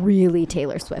really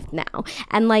Taylor Swift now.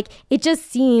 And like it just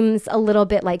seems a little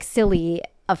bit like silly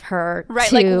of her.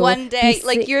 Right. Like one day,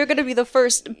 like you're going to be the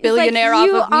first billionaire off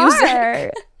of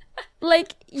music.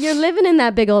 Like, you're living in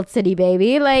that big old city,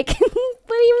 baby. Like, what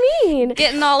do you mean?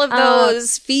 Getting all of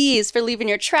those fees for leaving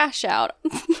your trash out.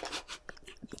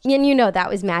 And you know that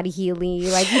was Matty Healy.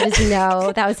 Like, you just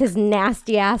know that was his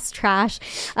nasty-ass trash.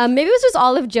 Maybe it was just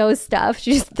all of Joe's stuff.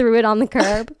 She just threw it on the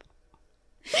curb.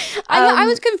 I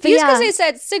was confused because they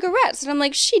said cigarettes. And I'm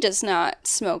like, she does not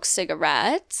smoke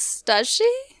cigarettes, does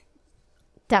she?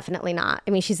 Definitely not.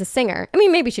 I mean, she's a singer. I mean,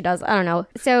 maybe she does. I don't know.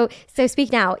 So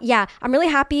Speak Now. Yeah, I'm really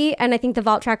happy, and I think the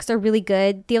vault tracks are really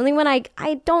good. The only one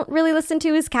I don't really listen to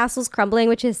is Castles Crumbling,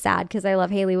 which is sad because I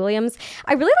love Hayley Williams.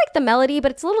 I really like the melody,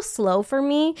 but it's a little slow for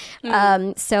me.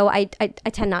 So I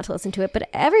tend not to listen to it. But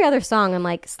every other song, I'm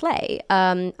like, slay.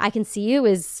 I Can See You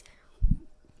is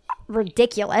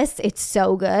ridiculous. It's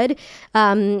so good.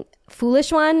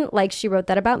 Foolish One, like she wrote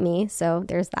that about me, so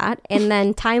there's that. And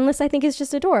then Timeless, I think, is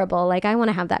just adorable. Like I want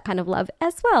to have that kind of love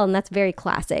as well, and that's very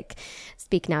classic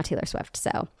Speak Now Taylor Swift.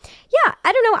 So yeah,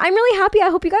 I don't know, I'm really happy. I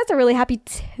hope you guys are really happy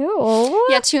too.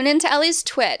 Yeah, tune into Ellie's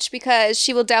Twitch because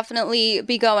she will definitely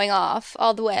be going off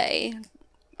all the way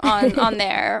on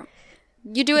there.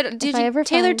 You do it, did you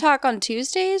Taylor Talk on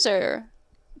Tuesdays or?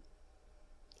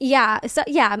 Yeah, so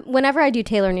yeah, whenever I do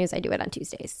Taylor News, I do it on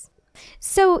Tuesdays.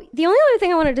 So the only other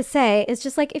thing I wanted to say is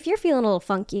just like, if you're feeling a little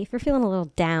funky, if you're feeling a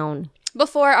little down,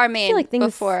 before our main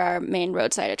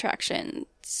roadside attraction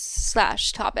 /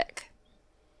 topic.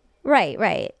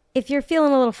 Right. If you're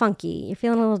feeling a little funky, you're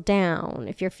feeling a little down,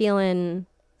 if you're feeling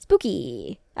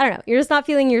spooky, I don't know, you're just not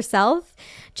feeling yourself,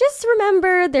 just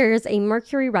remember there's a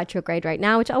Mercury retrograde right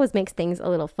now, which always makes things a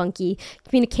little funky.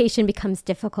 Communication becomes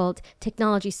difficult.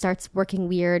 Technology starts working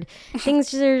weird.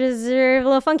 Things are just a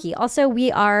little funky. Also,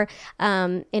 we are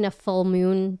in a full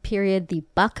moon period, the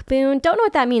buck moon. Don't know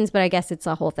what that means, but I guess it's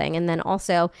a whole thing. And then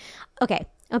also, okay,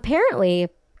 apparently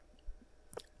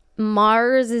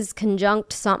Mars is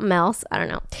conjunct something else. I don't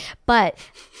know. But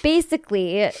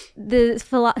basically, the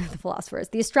philosophers,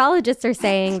 the astrologists are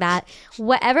saying that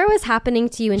whatever was happening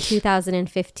to you in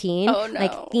 2015,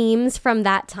 like themes from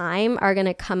that time are going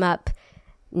to come up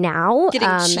now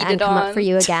and come up for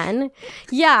you again.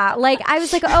 Yeah, like I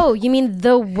was like, oh, you mean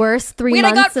the worst 3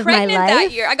 months of my life? I got pregnant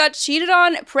that year. I got cheated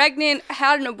on, pregnant,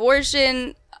 had an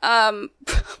abortion.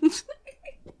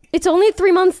 It's only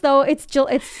 3 months though. It's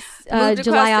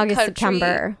July, August,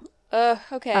 September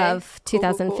of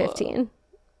 2015. Cool.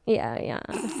 Yeah.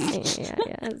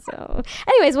 So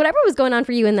anyways, whatever was going on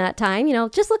for you in that time, you know,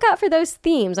 just look out for those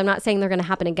themes. I'm not saying they're going to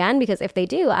happen again, because if they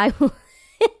do, I will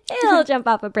I'll jump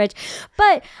off a bridge.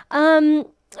 But I'm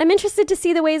interested to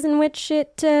see the ways in which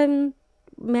it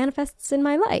manifests in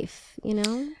my life, you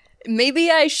know. Maybe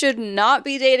I should not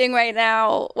be dating right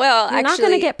now. Well, You're not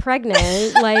going to get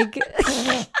pregnant. Like...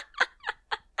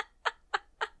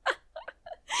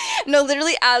 No,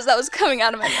 literally, as that was coming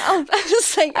out of my mouth, I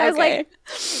was like, okay.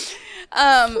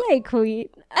 Play queen.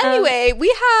 Anyway,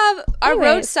 we have our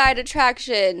roadside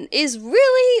attraction is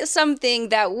really something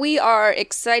that we are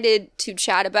excited to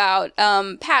chat about,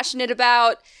 passionate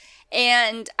about,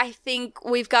 and I think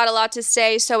we've got a lot to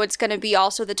say, so it's going to be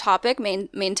also the topic,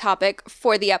 main topic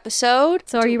for the episode.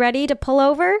 So are you ready to pull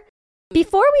over?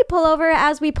 Before we pull over,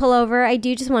 as we pull over, I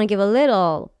do just want to give a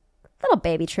little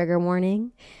baby trigger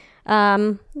warning.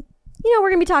 You know,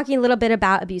 we're going to be talking a little bit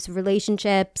about abusive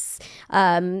relationships.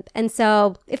 And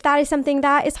so if that is something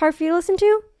that is hard for you to listen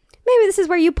to, maybe this is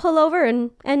where you pull over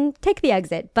and take the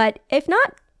exit. But if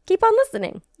not, keep on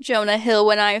listening. Jonah Hill,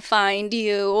 When I Find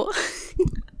You.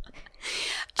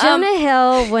 Jonah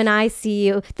Hill, When I See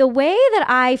You. The way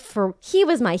that he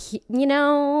was my,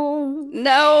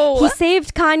 No. He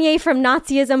saved Kanye from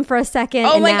Nazism for a second.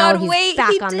 Oh and my now God, he's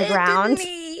back on the ground. Didn't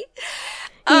he?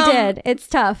 He did. It's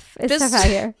tough. It's tough out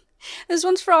here. This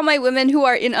one's for all my women who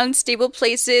are in unstable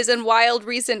places and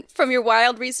from your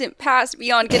wild recent past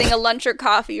beyond getting a lunch or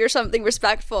coffee or something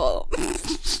respectful.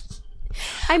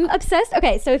 I'm obsessed.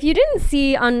 Okay, so if you didn't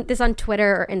see on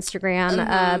Twitter or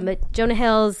Instagram, Jonah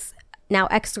Hill's now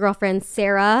ex-girlfriend,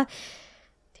 Sarah.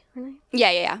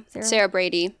 Yeah. Sarah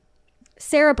Brady.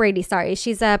 Sarah Brady, sorry.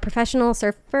 She's a professional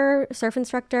surf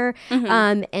instructor.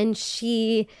 And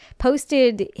she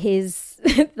posted his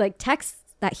like texts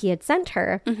that he had sent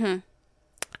her.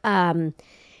 And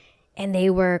they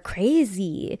were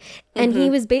crazy. And he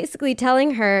was basically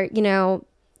telling her, you know,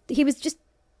 he was just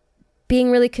being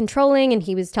really controlling, and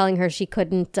he was telling her she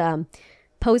couldn't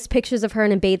post pictures of her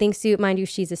in a bathing suit. Mind you,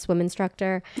 she's a swim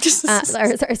instructor or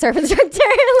surf instructor.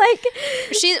 Like,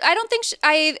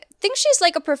 I think she's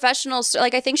like a professional.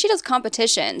 Like, I think she does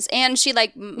competitions, and she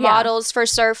like models for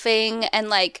surfing, and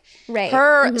like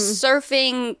her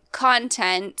surfing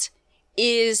content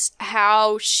is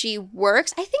how she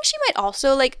works. I think she might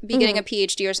also like be getting a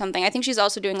PhD or something. I think she's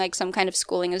also doing like some kind of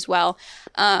schooling as well.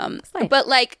 But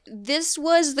like, this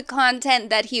was the content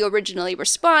that he originally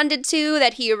responded to,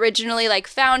 that he originally like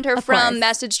found her from,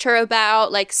 messaged her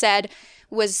about, like said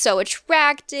was so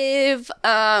attractive.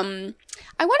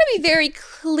 I want to be very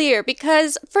clear,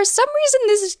 because for some reason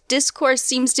this discourse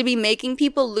seems to be making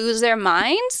people lose their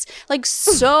minds. Like,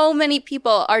 so many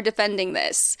people are defending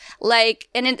this. Like,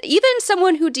 and even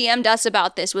someone who DM'd us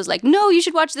about this was like, no, you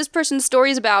should watch this person's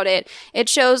stories about it. It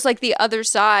shows like the other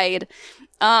side.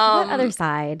 What other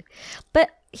side? But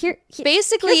basically,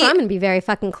 here's what I'm going to be very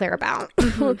fucking clear about.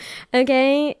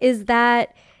 Okay, is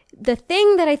that the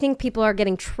thing that I think people are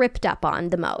getting tripped up on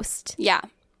the most. Yeah.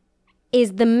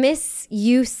 Is the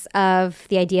misuse of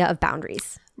the idea of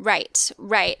boundaries. Right.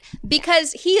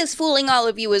 Because he is fooling all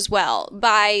of you as well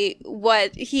by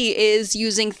what he is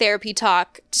using therapy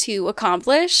talk to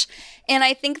accomplish. And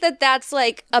I think that that's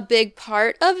like a big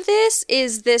part of this,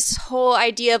 is this whole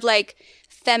idea of like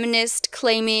feminist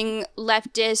claiming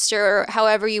leftist, or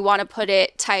however you want to put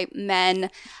it, type men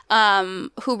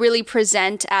who really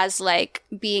present as like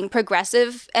being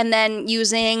progressive, and then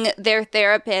using their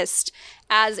therapist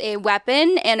as a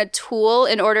weapon and a tool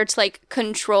in order to like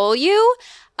control you,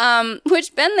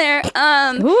 which been there. Who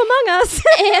among us?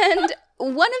 And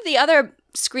one of the other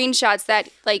screenshots that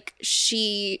like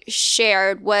she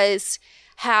shared was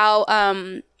how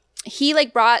he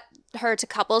like brought her to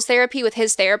couples therapy with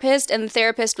his therapist, and the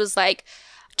therapist was like,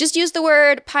 just use the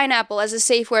word pineapple as a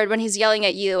safe word when he's yelling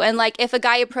at you. And like, if a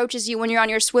guy approaches you when you're on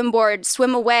your swim board,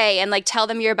 swim away and like tell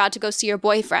them you're about to go see your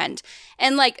boyfriend.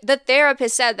 And like, the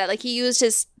therapist said that, like, he used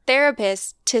his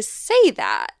therapist to say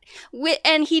that.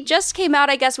 And he just came out,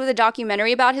 I guess, with a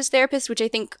documentary about his therapist, which I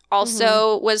think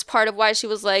also was part of why she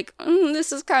was like,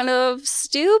 this is kind of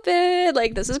stupid.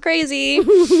 Like, this is crazy.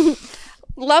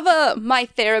 Love a my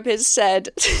therapist said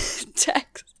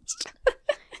text.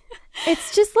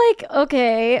 It's just like,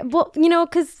 okay, well, you know,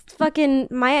 because fucking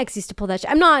my ex used to pull that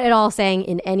shit. I'm not at all saying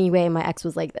in any way my ex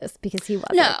was like this, because he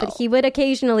wasn't. No. But he would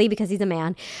occasionally, because he's a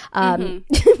man,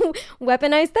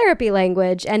 weaponize therapy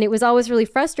language. And it was always really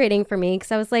frustrating for me,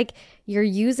 because I was like, you're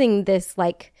using this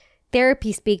like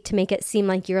therapy speak to make it seem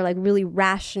like you're like really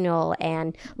rational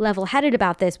and level-headed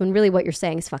about this, when really what you're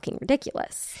saying is fucking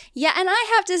ridiculous. Yeah, and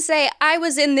I have to say, I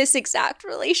was in this exact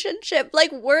relationship.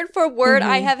 Like, word for word,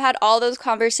 I have had all those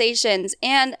conversations.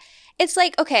 And it's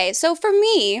like, okay, so for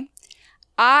me,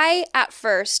 I at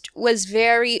first was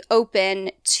very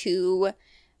open to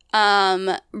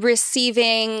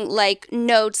receiving like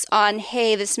notes on,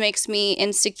 hey, this makes me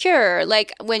insecure.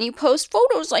 Like, when you post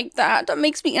photos like that, that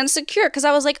makes me insecure. Because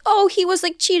I was like, oh, he was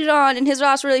like cheated on in his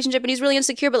last relationship and he's really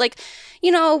insecure. But like,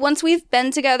 you know, once we've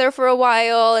been together for a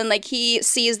while and like he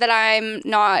sees that I'm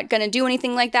not gonna do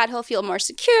anything like that, he'll feel more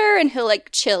secure and he'll like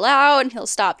chill out and he'll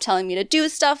stop telling me to do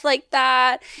stuff like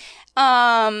that.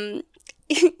 He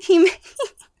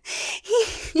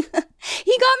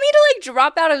got me to like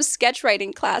drop out of sketch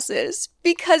writing classes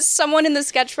because someone in the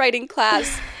sketch writing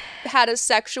class had a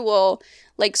sexual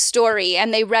like story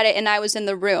and they read it and I was in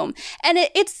the room. And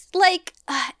it's like,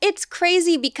 it's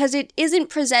crazy because it isn't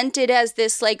presented as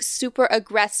this like super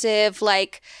aggressive,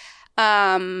 like,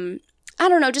 I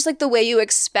don't know, just like the way you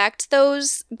expect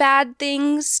those bad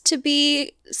things to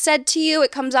be said to you.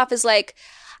 It comes off as like,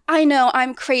 I know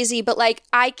I'm crazy, but like,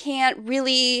 I can't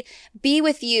really be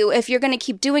with you if you're going to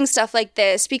keep doing stuff like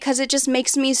this because it just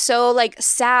makes me so like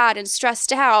sad and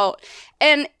stressed out.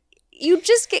 And you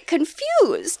just get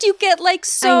confused. You get like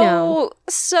so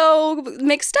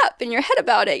mixed up in your head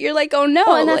about it. You're like, oh no.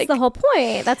 Well, and that's like, the whole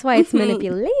point. That's why it's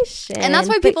manipulation. And that's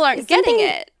why people aren't getting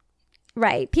it.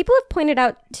 Right. People have pointed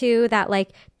out too that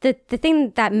like the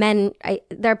thing that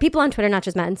there are people on Twitter, not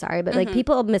just men, sorry, but like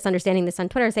people misunderstanding this on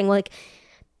Twitter saying, well, like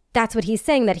that's what he's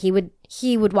saying, that he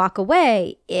would walk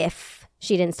away if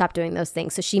she didn't stop doing those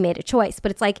things. So she made a choice.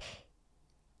 But it's like,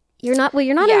 you're not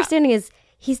understanding is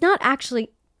he's not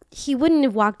actually, he wouldn't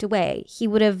have walked away. He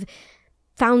would have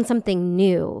found something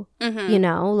new, you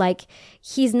know, like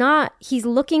he's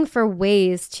looking for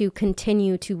ways to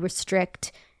continue to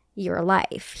restrict your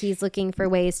life. He's looking for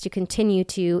ways to continue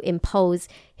to impose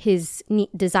his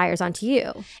desires onto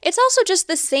you. It's also just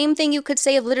the same thing you could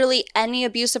say of literally any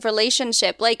abusive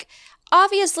relationship. Like,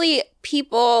 obviously,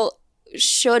 people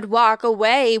should walk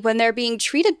away when they're being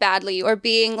treated badly or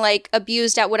being like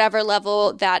abused at whatever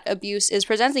level that abuse is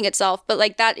presenting itself. But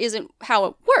like, that isn't how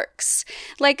it works.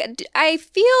 Like, I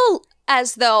feel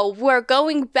as though we're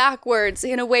going backwards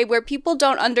in a way where people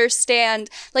don't understand.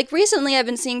 Like, recently I've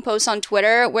been seeing posts on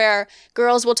Twitter where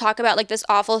girls will talk about like this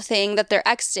awful thing that their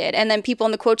ex did, and then people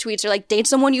in the quote tweets are like, date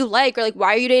someone you like, or like,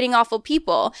 why are you dating awful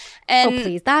people? And oh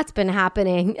please, that's been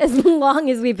happening as long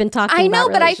as we've been talking about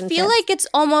relationships. But I feel like it's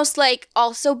almost like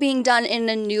also being done in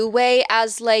a new way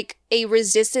as like a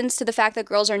resistance to the fact that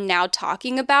girls are now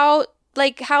talking about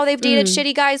like how they've dated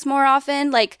shitty guys more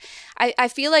often. Like, I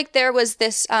feel like there was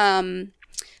this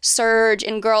surge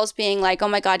in girls being like, oh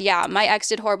my God, yeah, my ex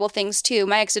did horrible things too.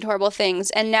 My ex did horrible things.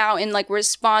 And now in like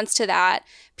response to that,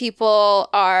 people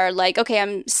are like, okay,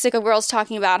 I'm sick of girls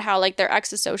talking about how like their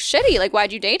ex is so shitty. Like,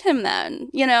 why'd you date him then?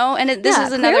 You know? And this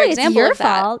is another example of that. It's your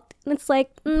fault. It's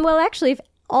like, well, actually, if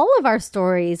all of our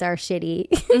stories are shitty,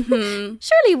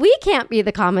 surely we can't be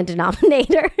the common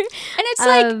denominator. And it's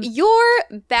like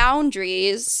your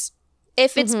boundaries,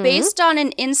 if it's based on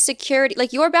an insecurity,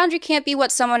 like your boundary can't be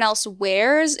what someone else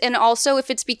wears. And also if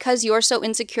it's because you're so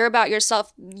insecure about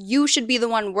yourself, you should be the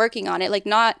one working on it. Like,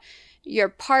 not your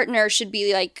partner should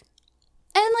be like,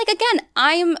 and like, again,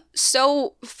 I'm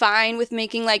so fine with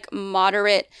making like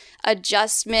moderate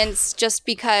adjustments just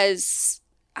because,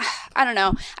 I don't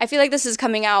know. I feel like this is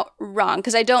coming out wrong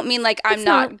because I don't mean like I'm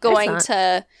not going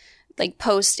to like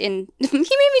post in. He made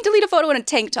me delete a photo in a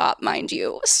tank top, mind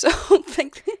you. So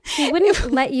like, he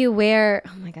wouldn't let you wear.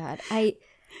 Oh my God, I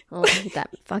hate that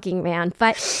fucking man.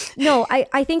 But no,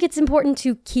 I think it's important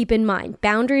to keep in mind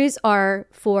boundaries are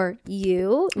for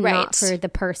you, not for the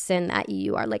person that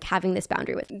you are like having this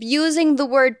boundary with. Using the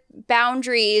word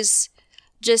boundaries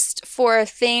just for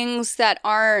things that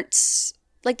aren't.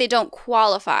 Like, they don't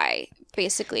qualify,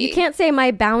 basically. You can't say my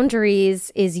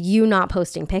boundaries is you not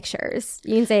posting pictures.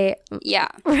 You can say, yeah.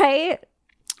 Right?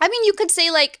 I mean, you could say,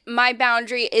 like, my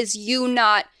boundary is you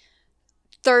not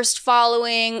thirst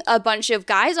following a bunch of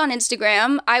guys on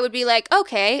Instagram. I would be like,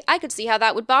 okay, I could see how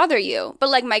that would bother you. But,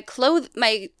 like,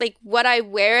 like, what I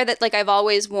wear that, like, I've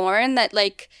always worn that,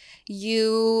 like,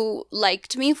 you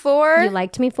liked me for. You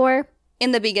liked me for?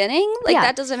 In the beginning? Like,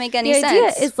 that doesn't make any sense. The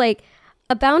idea is, like,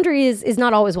 a boundary is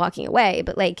not always walking away,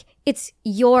 but like it's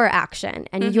your action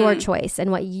and your choice and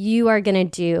what you are going to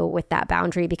do with that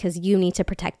boundary because you need to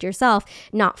protect yourself,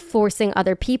 not forcing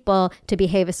other people to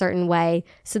behave a certain way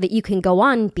so that you can go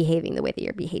on behaving the way that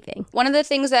you're behaving. One of the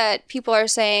things that people are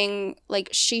saying like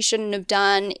she shouldn't have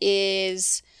done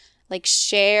is like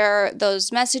share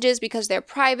those messages because they're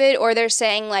private, or they're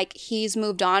saying like he's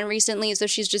moved on recently so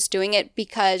she's just doing it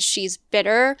because she's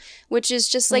bitter, which is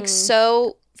just like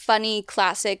so funny,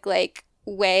 classic, like,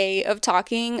 way of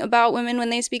talking about women when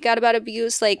they speak out about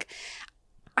abuse. Like,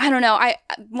 I don't know.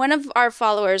 One of our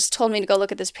followers told me to go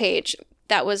look at this page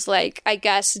that was, like, I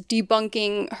guess,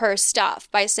 debunking her stuff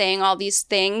by saying all these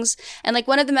things. And, like,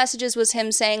 one of the messages was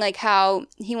him saying, like, how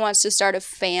he wants to start a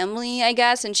family, I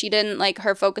guess, and she didn't, like,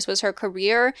 her focus was her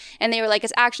career. And they were like,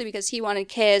 it's actually because he wanted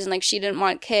kids and, like, she didn't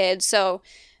want kids. So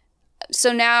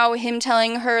now him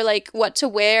telling her, like, what to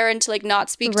wear and to, like, not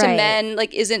speak to men,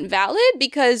 like, isn't valid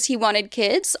because he wanted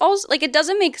kids. Also, like, it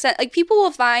doesn't make sense. Like, people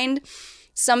will find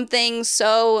something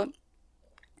so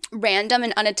random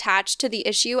and unattached to the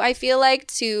issue, I feel like,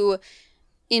 to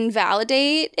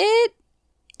invalidate it.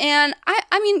 And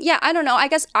I mean, yeah, I don't know. I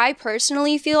guess I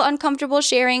personally feel uncomfortable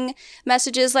sharing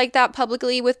messages like that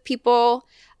publicly with people.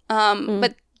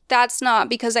 But that's not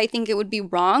because I think it would be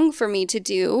wrong for me to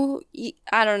do.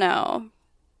 I don't know.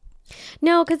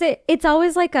 No, because it's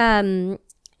always like,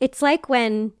 it's like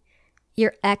when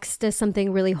your ex does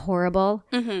something really horrible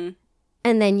and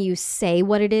then you say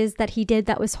what it is that he did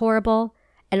that was horrible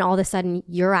and all of a sudden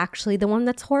you're actually the one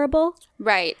that's horrible.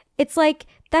 Right. It's like,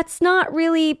 that's not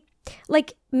really,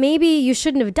 like, maybe you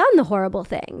shouldn't have done the horrible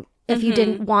thing. if you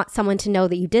didn't want someone to know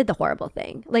that you did the horrible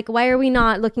thing? Like, why are we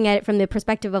not looking at it from the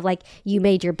perspective of like, you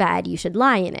made your bed, you should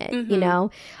lie in it, you know?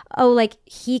 Oh, like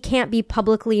he can't be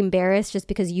publicly embarrassed just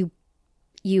because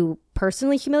you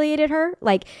personally humiliated her?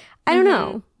 Like, I don't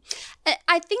know.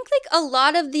 I think like a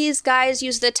lot of these guys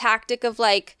use the tactic of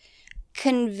like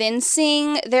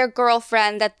convincing their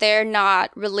girlfriend that they're not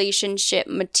relationship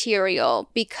material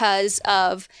because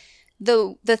of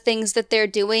the things that they're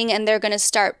doing, and they're going to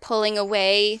start pulling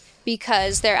away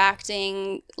because they're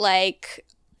acting like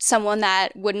someone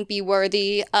that wouldn't be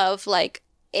worthy of like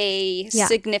a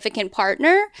significant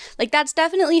partner. Like that's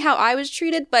definitely how I was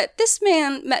treated, but this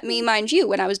man met me, mind you,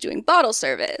 when I was doing bottle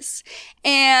service,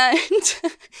 and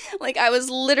like I was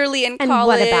literally in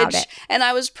college and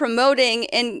I was promoting,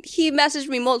 and he messaged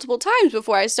me multiple times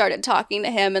before I started talking to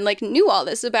him and like knew all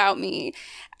this about me.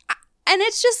 And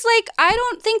it's just like, I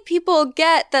don't think people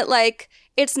get that like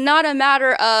it's not a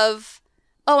matter of,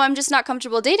 oh, I'm just not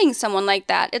comfortable dating someone like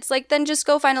that. It's like, then just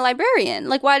go find a librarian.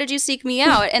 Like, why did you seek me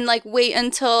out? And like, wait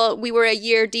until we were a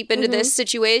year deep into this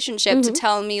situationship to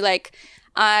tell me like,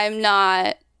 I'm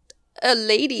not a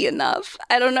lady enough.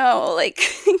 I don't know. Like,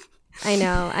 I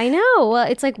know. Well,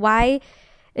 it's like, why?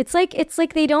 It's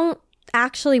like they don't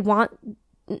actually want,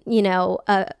 you know,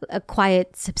 a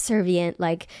quiet, subservient,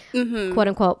 like, quote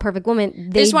unquote, perfect woman.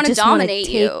 They just want to dominate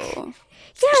you.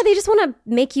 Yeah, they just want to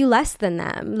make you less than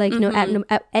them, like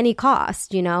at any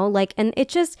cost, you know? Like, and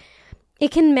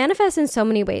it can manifest in so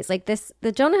many ways. Like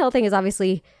the Jonah Hill thing is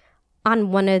obviously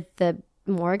on one of the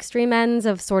more extreme ends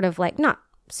of sort of like, not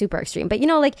super extreme, but you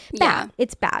know, like bad.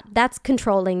 It's bad. That's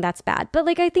controlling. That's bad. But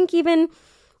like, I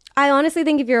honestly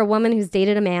think if you're a woman who's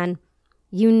dated a man,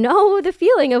 you know the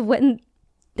feeling of when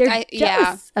they're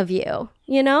jealous of you,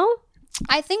 you know?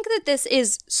 I think that this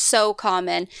is so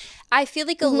common. I feel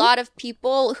like a lot of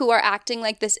people who are acting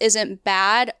like this isn't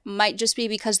bad might just be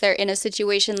because they're in a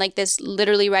situation like this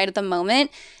literally right at the moment.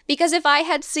 Because if I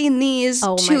had seen these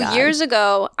 2 years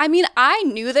ago, I mean, I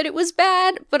knew that it was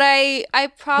bad, but I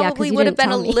probably would have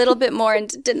been a little bit more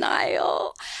into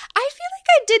denial. I feel like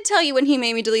I did tell you when he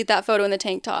made me delete that photo in the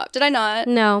tank top. Did I not?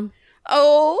 No.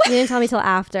 Oh. You didn't tell me till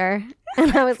after.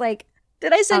 And I was like,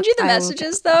 did I send you the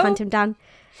messages though? Hunt him down.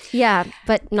 Yeah,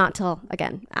 but not till,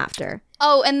 again, after.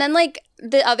 Oh, and then, like,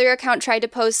 the other account tried to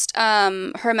post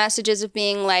her messages of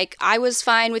being like, I was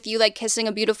fine with you, like, kissing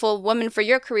a beautiful woman for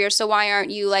your career, so why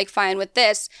aren't you, like, fine with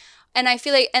this? And I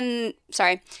feel like,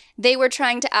 they were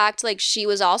trying to act like she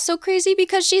was also crazy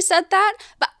because she said that.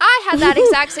 But I had that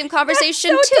exact same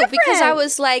conversation too, different. Because I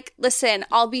was like, listen,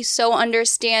 I'll be so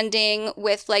understanding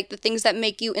with like the things that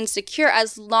make you insecure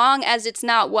as long as it's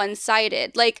not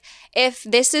one-sided. Like if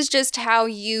this is just how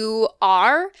you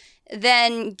are,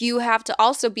 then you have to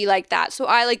also be like that. So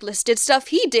I like listed stuff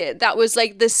he did that was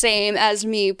like the same as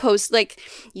me post, like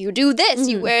you do this,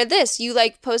 you wear this, you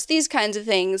like post these kinds of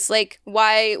things. Like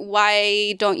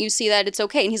why don't you see that it's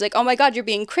okay? And he's like, oh my God, you're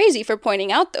being crazy for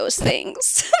pointing out those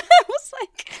things. I was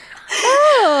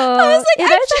like,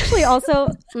 that's actually also,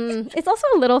 it's also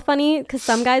a little funny because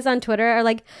some guys on Twitter are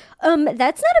like,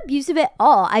 that's not abusive at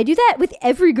all. I do that with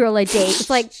every girl I date. It's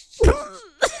like,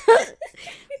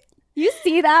 you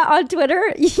see that on Twitter,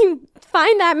 you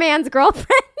find that man's girlfriend,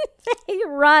 they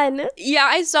run. Yeah,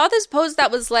 I saw this post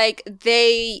that was like,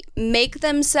 they make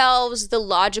themselves the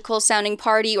logical sounding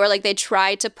party, or like they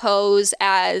try to pose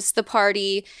as the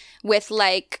party with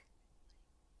like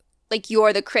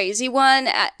you're the crazy one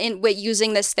with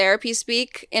using this therapy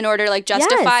speak in order to like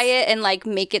justify it and like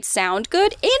make it sound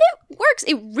good. And it works.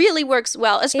 It really works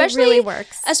well, especially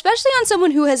on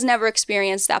someone who has never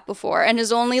experienced that before and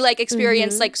has only like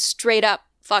experienced like straight up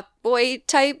fuckboy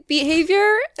type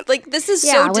behavior. Like this is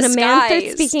so disguised. When a man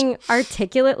starts speaking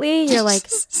articulately, you're like,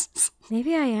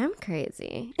 maybe I am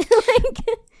crazy.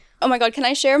 Oh my God, can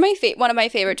I share one of my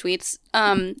favorite tweets?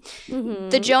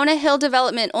 The Jonah Hill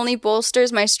development only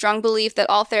bolsters my strong belief that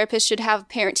all therapists should have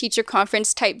parent-teacher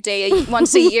conference type day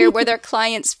once a year where their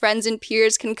clients, friends, and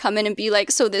peers can come in and be like,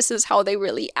 so this is how they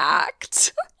really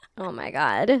act. Oh my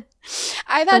God.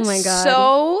 I've had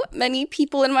so many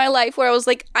people in my life where I was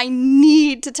like, I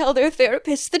need to tell their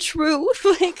therapist the truth.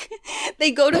 Like,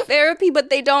 they go to therapy, but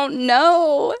they don't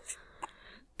know.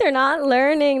 They're not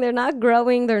learning. They're not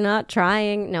growing. They're not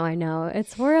trying. No, I know.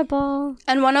 It's horrible.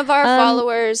 And one of our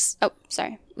followers... Oh,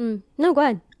 sorry. No, go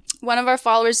ahead. One of our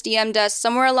followers DM'd us,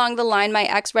 somewhere along the line, my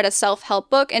ex read a self-help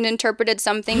book and interpreted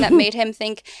something that made him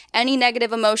think any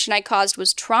negative emotion I caused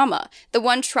was trauma. The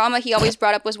one trauma he always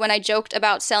brought up was when I joked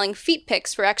about selling feet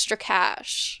pics for extra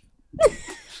cash.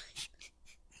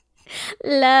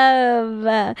 Love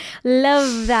that.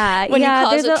 When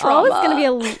there's always going to be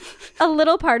a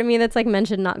little part of me that's like, men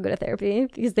should not go to therapy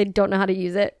because they don't know how to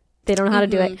use it. They don't know how to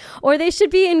do it. Or they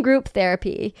should be in group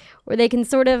therapy where they can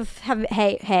sort of have,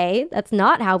 hey, that's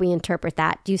not how we interpret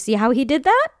that. Do you see how he did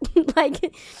that?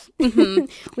 Like,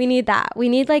 we need that. We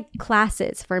need like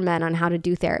classes for men on how to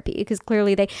do therapy because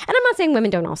clearly and I'm not saying women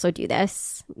don't also do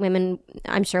this. Women,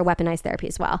 I'm sure, weaponize therapy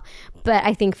as well. But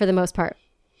I think for the most part,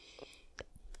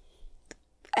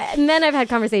 men I've had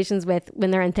conversations with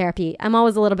when they're in therapy, I'm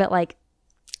always a little bit like,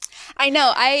 I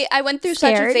know. I went through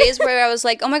such a phase where I was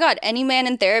like, oh my God, any man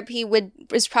in therapy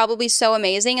is probably so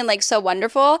amazing and like so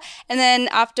wonderful. And then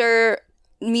after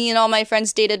me and all my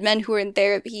friends dated men who were in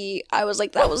therapy, I was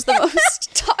like, that was the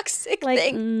most toxic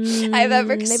thing I've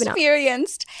ever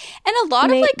experienced. And a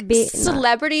lot of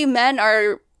celebrity men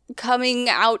are coming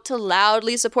out to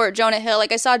loudly support Jonah Hill.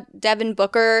 Like I saw Devin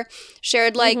Booker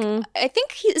shared I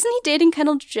think isn't he dating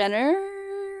Kendall Jenner?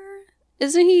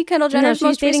 Isn't he Kendall Jenner's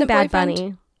most recent Bad boyfriend?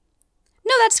 Bunny.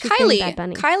 No, that's Kylie.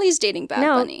 Kylie's dating Bad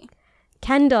Bunny.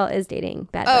 Kendall is dating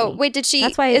Bad Bunny. Oh, wait, did she?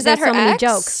 That's why is that her so many ex?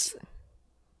 Jokes.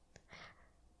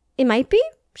 It might be.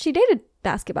 She dated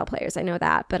basketball players. I know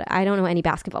that, but I don't know any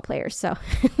basketball players, so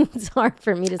it's hard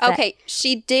for me to say. Okay,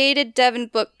 she dated Devin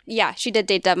Booker. Yeah, she did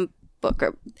date Devin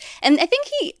Booker, and I think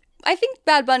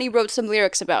Bad Bunny wrote some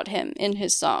lyrics about him in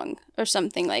his song or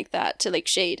something like that to like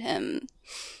shade him.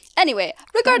 Anyway,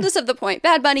 regardless of the point,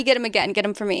 Bad Bunny, get him again, get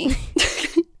him for me.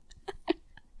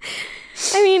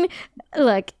 I mean,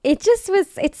 look,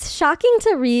 it's shocking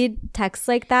to read texts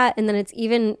like that. And then it's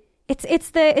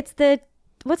the,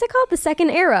 what's it called? The second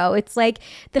arrow. It's like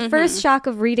the first shock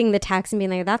of reading the text and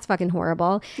being like, that's fucking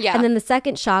horrible. Yeah. And then the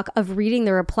second shock of reading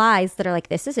the replies that are like,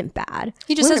 this isn't bad.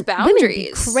 He just has boundaries. Women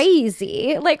be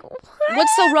crazy. Like, what?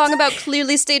 What's so wrong about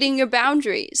clearly stating your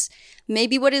boundaries?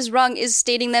 Maybe what is wrong is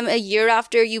stating them a year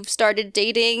after you've started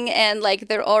dating and like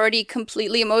they're already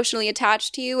completely emotionally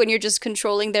attached to you and you're just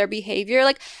controlling their behavior.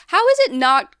 Like, how is it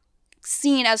not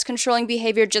seen as controlling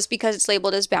behavior just because it's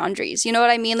labeled as boundaries? You know what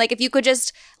I mean? Like, if you could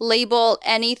just label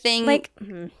anything like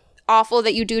awful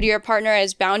that you do to your partner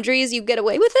as boundaries, you get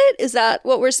away with it? Is that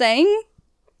what we're saying?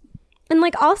 And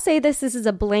like, I'll say this is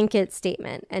a blanket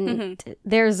statement and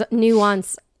there's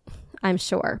nuance, I'm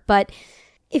sure. But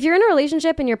if you're in a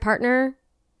relationship and your partner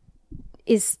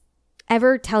is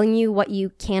ever telling you what you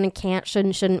can and can't, should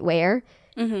and shouldn't wear,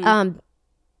 big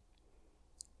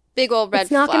old red flag.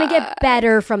 It's not going to get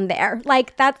better from there.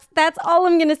 Like that's all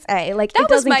I'm going to say. Like that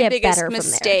was my biggest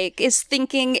mistake is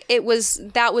thinking that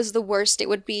was the worst it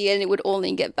would be and it would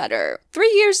only get better. 3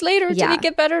 years later, did it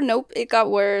get better? Nope, it got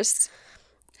worse.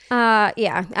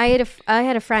 Yeah, I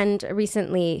had a friend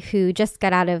recently who just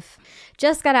got out of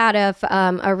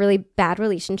a really bad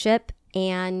relationship,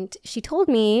 and she told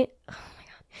me, oh my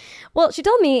God. Well, she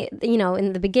told me,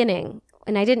 in the beginning,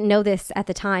 and I didn't know this at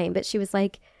the time, but she was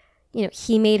like,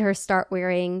 he made her start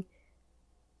wearing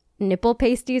nipple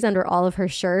pasties under all of her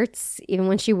shirts, even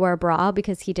when she wore a bra,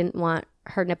 because he didn't want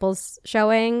her nipples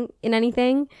showing in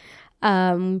anything.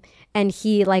 And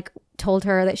he told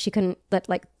her that she couldn't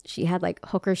she had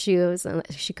hooker shoes and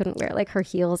she couldn't wear her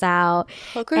heels out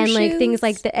and things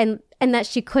like that, and that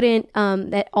she couldn't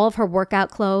that all of her workout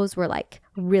clothes were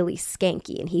really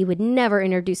skanky, and he would never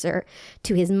introduce her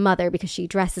to his mother because she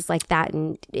dresses like that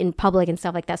in public and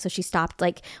stuff like that. So she stopped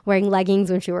wearing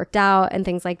leggings when she worked out and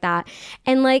things like that.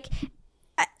 And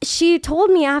she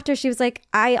told me after, she was like,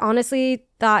 I honestly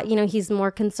thought he's more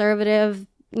conservative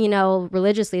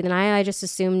religiously than I just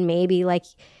assumed maybe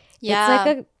it's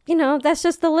that's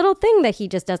just the little thing that he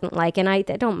just doesn't like, and I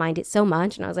don't mind it so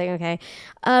much. And I was like, okay.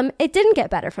 It didn't get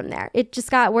better from there. It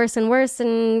just got worse and worse,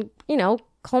 and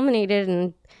culminated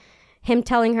in him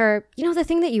telling her, the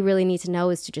thing that you really need to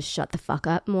know is to just shut the fuck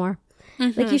up more.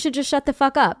 You should just shut the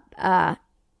fuck up.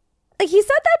 He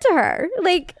said that to her.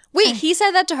 Wait, he said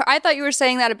that to her? I thought you were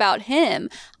saying that about him.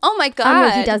 Oh my God.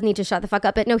 No, he does need to shut the fuck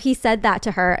up. But no, he said that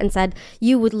to her and said,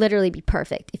 you would literally be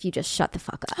perfect if you just shut the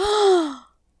fuck up.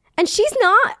 And she's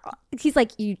not. He's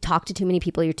like, you talk to too many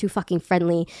people. You're too fucking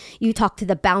friendly. You talk to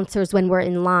the bouncers when we're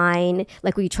in line.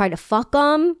 When you try to fuck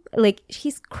them.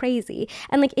 She's crazy.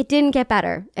 And it didn't get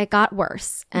better. It got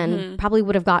worse, and probably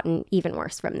would have gotten even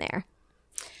worse from there.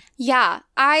 Yeah,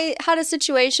 I had a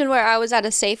situation where I was at a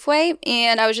Safeway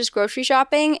and I was just grocery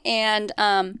shopping, and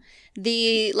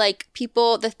the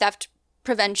theft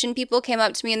prevention people came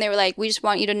up to me and they were like, we just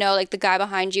want you to know the guy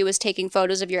behind you was taking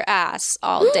photos of your ass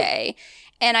all day.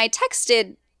 And I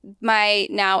texted my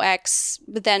now ex,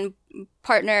 but then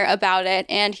partner about it,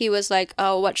 and he was like,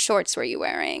 oh, what shorts were you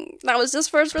wearing? That was his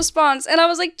first response. And I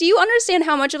was like, do you understand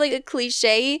how much of like a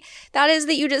cliche that is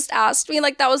that you just asked me?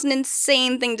 Like, that was an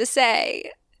insane thing to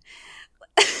say.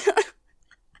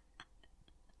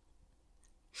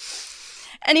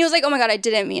 And he was like, oh my God, I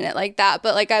didn't mean it like that,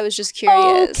 but like I was just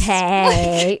curious.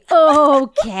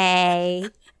 Okay.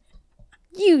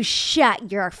 You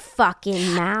shut your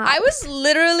fucking mouth. I was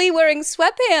literally wearing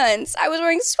sweatpants.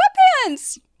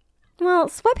 Well,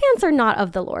 sweatpants are not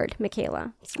of the Lord,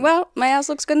 Michaela. Well, my ass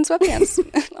looks good in sweatpants.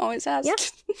 Always has. Yeah.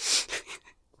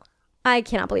 I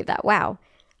cannot believe that. Wow.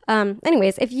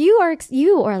 Anyways, if you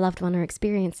or a loved one are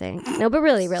experiencing, no, but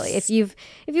really, if you've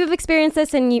experienced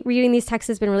this and reading these texts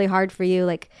has been really hard for you,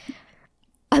 like,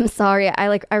 I'm sorry.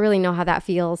 I really know how that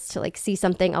feels to like see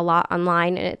something a lot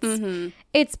online, and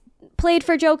it's played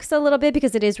for jokes a little bit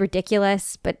because it is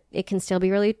ridiculous, but it can still be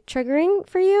really triggering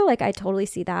for you. Like, I totally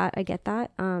see that. I get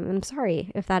that. I'm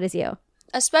sorry if that is you.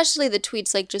 Especially the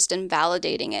tweets, like, just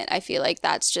invalidating it. I feel like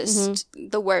that's just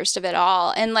the worst of it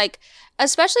all. And, like,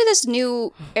 especially this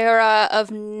new era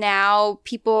of now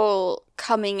people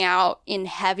coming out in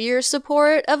heavier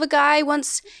support of a guy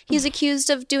once he's accused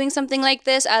of doing something like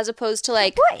this, as opposed to,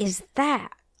 like... What is that?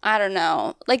 I don't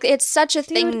know. Like, it's such a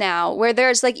thing now where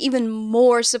there's, like, even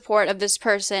more support of this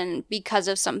person because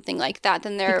of something like that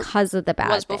than there because of the bad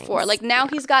was before. things. Like, now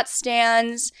he's got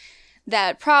stans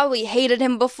that probably hated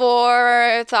him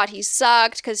before, thought he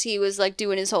sucked because he was, like,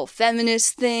 doing his whole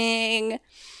feminist thing.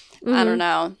 I don't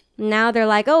know. Now they're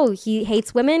like, oh, he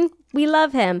hates women? We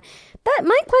love him. That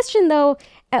my question, though,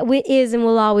 is and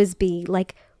will always be,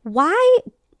 like, why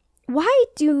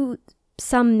do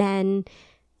some men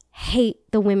hate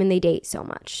the women they date so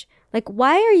much? Like,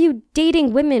 why are you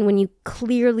dating women when you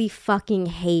clearly fucking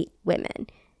hate women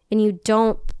and you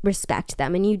don't respect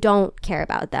them and you don't care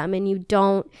about them and you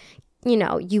don't,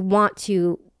 you want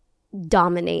to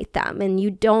dominate them and you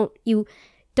don't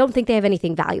think they have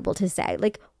anything valuable to say?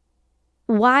 Like,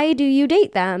 why do you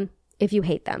date them if you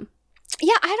hate them?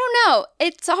 Yeah, I don't know.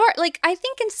 It's hard. Like, I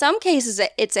think in some cases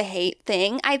it's a hate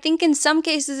thing. I think in some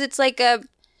cases it's like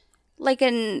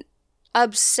an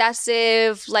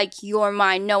obsessive, like, you're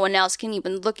mine, no one else can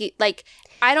even look at, like,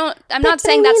 I'm not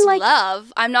saying that's like,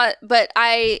 love. I'm not, but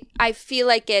I feel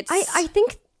like it's... I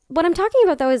think what I'm talking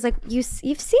about, though, is like, you've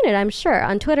seen it, I'm sure,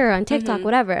 on Twitter, on TikTok,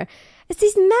 whatever. It's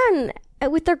these men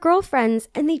with their girlfriends,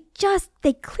 and they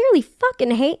clearly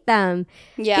fucking hate them.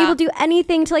 Yeah. They will do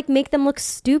anything to, like, make them look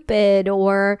stupid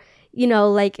or,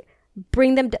 like,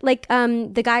 bring them, like,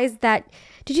 the guys that...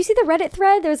 Did you see the Reddit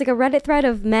thread? There was, like, a Reddit thread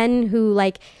of men who,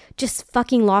 like, just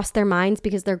fucking lost their minds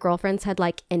because their girlfriends had,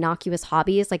 like, innocuous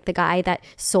hobbies. Like, the guy that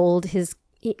sold his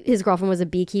girlfriend was a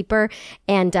beekeeper,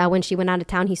 and when she went out of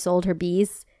town, he sold her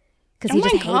bees because he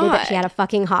just hated that she had a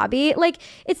fucking hobby. Like,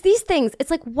 it's these things. It's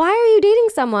like, why are you dating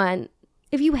someone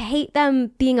if you hate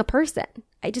them being a person?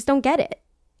 I just don't get it.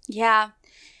 Yeah.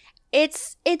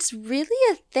 It's really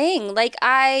a thing. Like,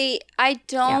 I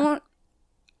don't... Yeah.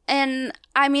 And,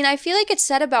 I mean, I feel like it's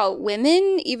said about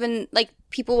women, even, like,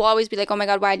 people will always be like, oh my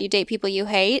God, why do you date people you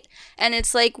hate? And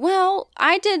it's like, well,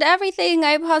 I did everything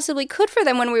I possibly could for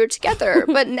them when we were together,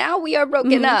 but now we are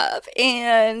broken up,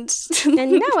 and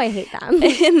now I hate them.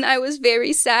 And I was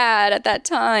very sad at that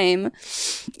time.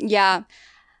 Yeah.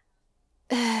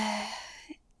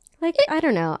 Like, I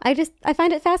don't know. I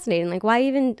find it fascinating. Like,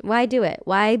 why do it?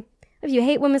 Why, if you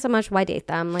hate women so much, why date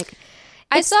them? Like,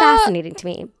 it's fascinating to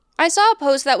me. I saw a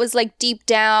post that was like, deep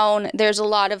down, there's a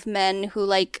lot of men who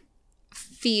like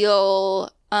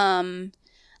feel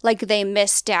like they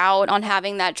missed out on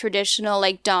having that traditional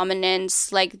like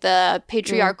dominance, like the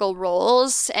patriarchal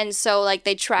roles. And so like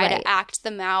they try to act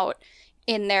them out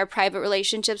in their private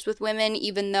relationships with women,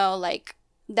 even though like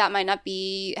that might not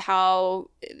be how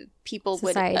people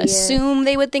would assume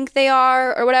they would think they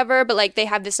are or whatever, but like they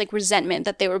have this like resentment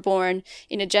that they were born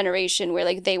in a generation where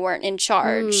like they weren't in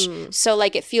charge. So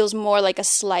like it feels more like a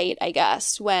slight, I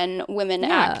guess, when women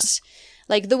act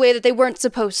like the way that they weren't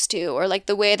supposed to, or like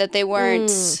the way that they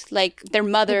weren't like their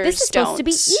mothers. This is supposed to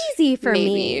be easy for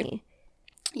me.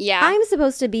 Yeah. I'm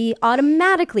supposed to be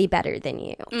automatically better than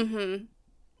you.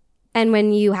 And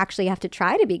when you actually have to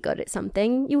try to be good at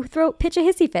something, you pitch a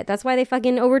hissy fit. That's why they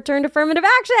fucking overturned affirmative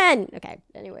action. Okay,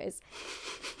 anyways.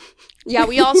 Yeah,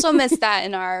 we also missed that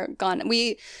in our gun.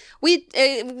 We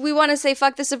want to say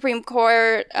fuck the Supreme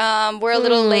Court. We're a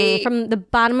little late. From the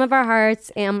bottom of our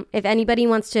hearts. And if anybody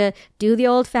wants to do the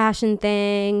old-fashioned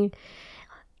thing.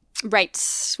 Right,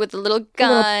 with a little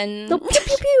gun. Little pew,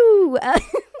 pew, pew.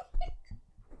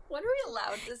 What are we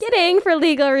allowed to say? Kidding, for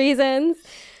legal reasons.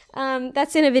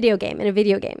 That's in a video game.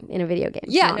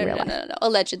 Yeah, no.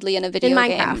 Allegedly in a video game.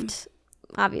 In Minecraft,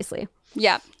 obviously.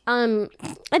 Yeah.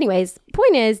 Anyways,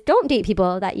 point is, don't date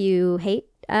people that you hate,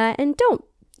 and don't.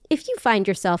 If you find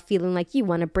yourself feeling like you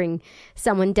want to bring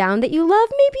someone down that you love,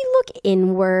 maybe look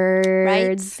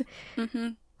inwards. Right. Mm-hmm.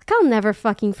 Like, I'll never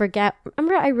fucking forget.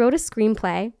 Remember, I wrote a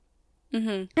screenplay.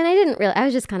 Mm-hmm. And I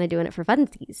was just kind of doing it for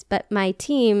funsies. But my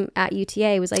team at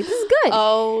UTA was like, this is good.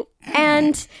 Oh.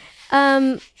 And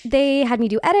they had me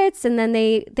do edits, and then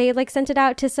they like sent it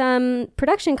out to some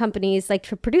production companies, like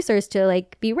for producers to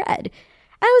like be read.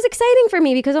 And it was exciting for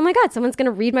me because, oh my God, someone's going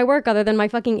to read my work other than my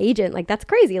fucking agent. Like, that's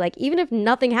crazy. Like, even if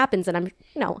nothing happens, and I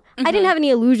didn't have any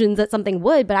illusions that something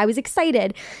would, but I was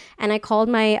excited. And I called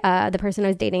the person I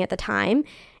was dating at the time,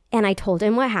 and I told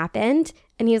him what happened.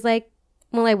 And he was like,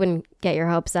 well, I wouldn't get your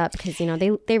hopes up because,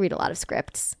 they read a lot of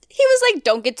scripts. He was like,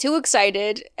 don't get too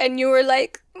excited. And you were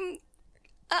like,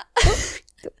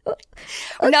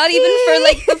 not even for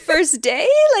like the first day?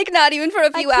 Like, not even for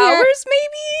a few hours,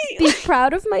 maybe? Be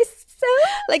proud of myself.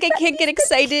 Like, I can't get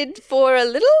excited for a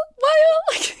little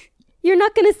while. You're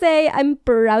not going to say, I'm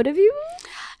proud of you?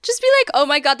 Just be like, oh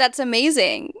my God, that's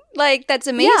amazing. Like, that's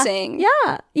amazing.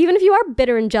 Yeah. Even if you are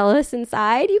bitter and jealous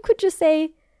inside, you could just say,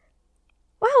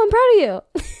 wow, I'm proud of you.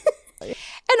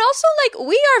 And also, like,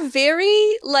 we are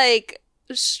very, like,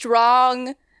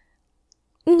 strong,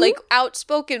 like,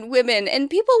 outspoken women. And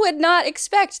people would not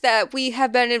expect that we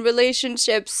have been in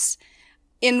relationships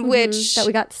in which... That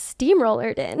we got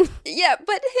steamrollered in. Yeah,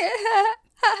 but...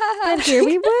 But here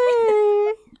we were.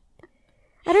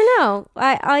 I don't know.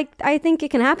 I think it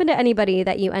can happen to anybody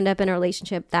that you end up in a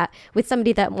relationship with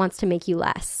somebody that wants to make you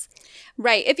less.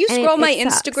 Right. If you scroll my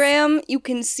Instagram, you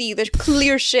can see the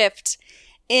clear shift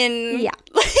in... Yeah.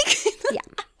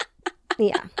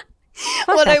 Yeah.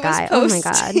 What I was guy. posting. Oh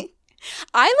my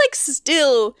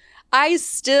God. I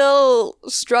still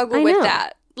struggle with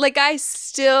that. Like, I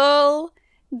still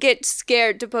get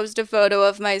scared to post a photo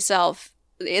of myself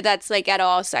that's, like, at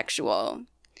all sexual.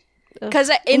 Because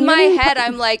in my head,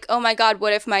 I'm like, oh my God,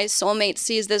 what if my soulmate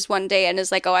sees this one day and is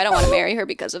like, oh, I don't want to marry her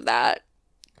because of that?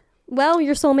 Well,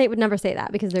 your soulmate would never say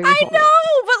that because they're your soulmate. I know,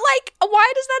 but, like, why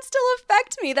does that still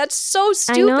affect me? That's so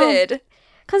stupid.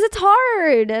 Because it's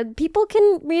hard. People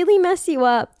can really mess you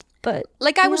up. But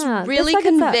like, I was really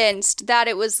convinced that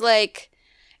it was like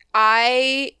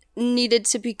I needed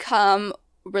to become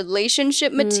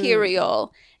relationship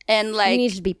material, and like, you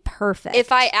need to be perfect.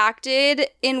 If I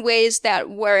acted in ways that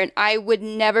weren't, I would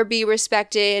never be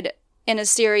respected in a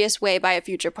serious way by a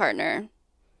future partner.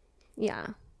 Yeah.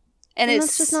 And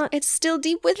it's just not, it's still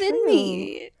deep within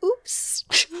me. Oops.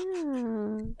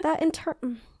 Yeah. That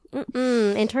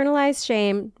internalized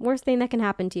shame, worst thing that can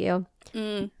happen to you.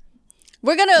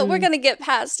 We're gonna get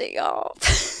past it, y'all.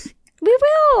 We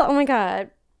will. Oh my God,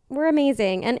 we're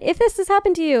amazing. And if this has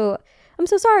happened to you, I'm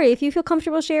so sorry. If you feel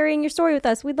comfortable sharing your story with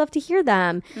us, we'd love to hear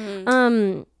them.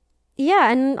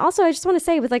 Yeah, and also I just want to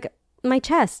say with like my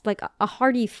chest, like a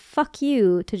hearty fuck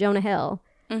you to Jonah Hill.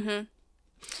 Yeah.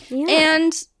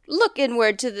 And look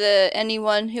inward to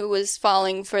anyone who was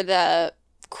falling for the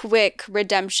quick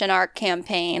redemption arc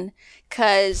campaign,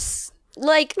 because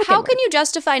like, how can you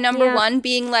justify number one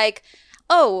being like,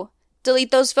 oh,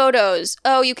 delete those photos,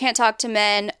 oh, you can't talk to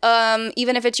men,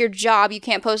 even if it's your job, you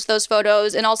can't post those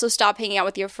photos, and also stop hanging out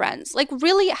with your friends? Like,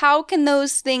 really, how can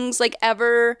those things like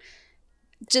ever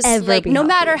like, no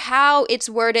matter how it's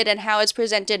worded and how it's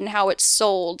presented and how it's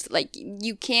sold, like,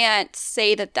 you can't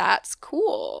say that that's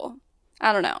cool.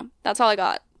 I don't know. That's all I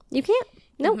got. You can't.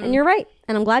 No, and you're right.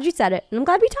 And I'm glad you said it. And I'm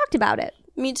glad we talked about it.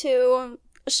 Me too.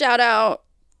 Shout out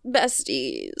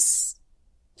besties.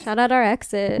 Shout out our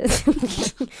exes. And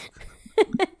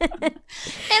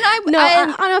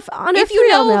on a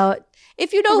real note.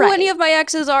 If you know who any of my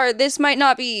exes are, this might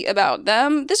not be about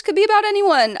them. This could be about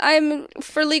anyone. I'm,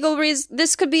 for legal reasons,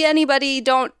 this could be anybody.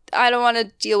 I don't want to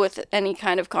deal with any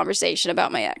kind of conversation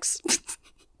about my ex.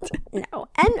 No.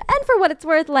 And for what it's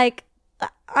worth, like,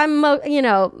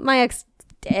 my ex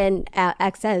and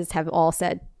exes have all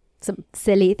said some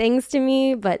silly things to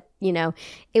me, but,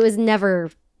 it was never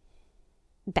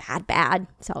bad.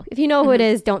 So if you know who it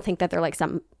is, don't think that they're like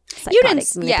some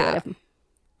psychotic, manipulative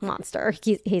monster.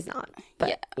 He's not,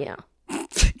 but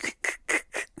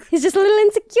he's just a little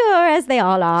insecure, as they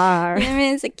all are. I'm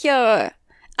insecure.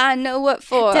 I know what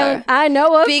for.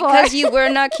 Because you were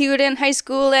not cute in high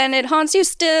school and it haunts you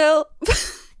still.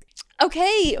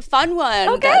 Okay, fun one.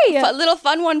 Okay. Little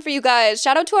fun one for you guys.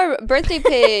 Shout out to our birthday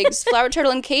pigs, Flower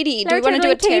Turtle and Katie. Do we want to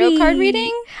do a tarot card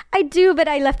reading? I do, but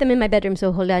I left them in my bedroom,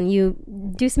 so hold on. You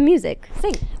do some music.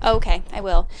 Sing. Okay, I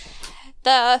will.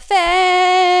 The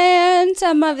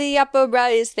Phantom of the Opera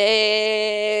is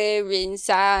there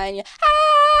inside.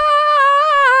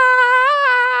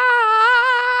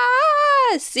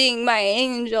 Sing my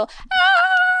angel.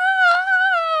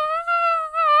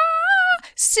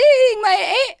 Sing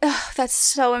my angel. That's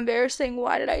so embarrassing.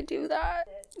 Why did I do that?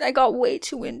 I got way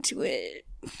too into it.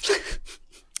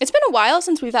 It's been a while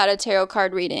since we've had a tarot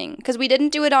card reading because we didn't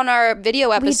do it on our video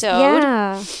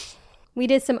episode. We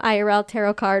did some IRL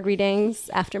tarot card readings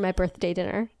after my birthday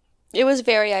dinner. It was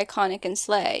very iconic and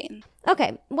slay.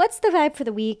 Okay, what's the vibe for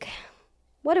the week?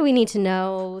 What do we need to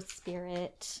know,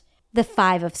 Spirit? The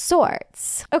Five of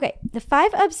Swords. Okay, the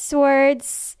Five of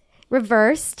Swords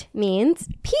reversed means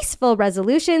peaceful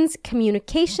resolutions,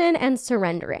 communication, and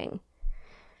surrendering.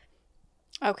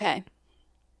 Okay.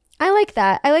 I like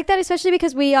that. I like that especially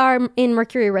because we are in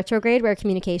Mercury retrograde where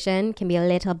communication can be a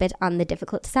little bit on the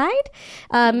difficult side.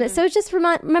 So just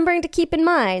remembering to keep in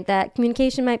mind that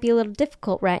communication might be a little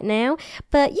difficult right now.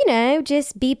 But, you know,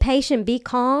 just be patient, be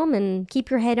calm, and keep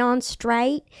your head on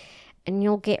straight, and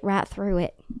you'll get right through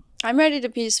it. I'm ready to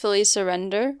peacefully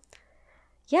surrender.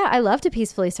 Yeah, I love to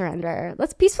peacefully surrender.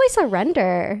 Let's peacefully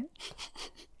surrender.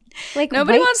 Like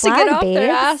nobody wants to get off their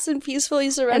ass and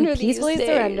peacefully surrender these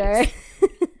days.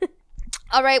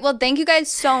 All right. Well, thank you guys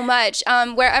so much.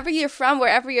 Wherever you're from,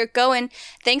 wherever you're going,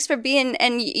 thanks for being,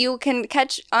 and you can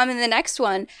catch in the next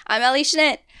one. I'm Ellie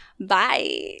Schnitt.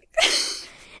 Bye.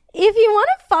 If you want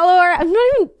to follow I'm not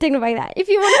even dignifying that. If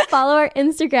you want to follow our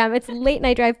Instagram, it's Late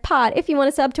Night Drive Pod. If you want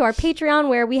to sub to our Patreon,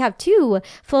 where we have 2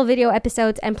 full video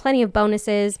episodes and plenty of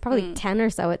bonuses, probably 10 or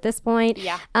so at this point.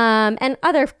 Yeah. And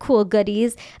other cool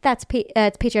goodies. That's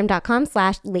it's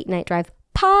patreon.com/Late Night Drive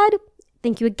Pod.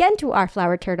 Thank you again to our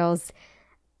flower turtles.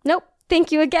 Nope.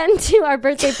 Thank you again to our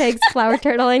birthday pigs, Flower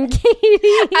Turtle and Katie.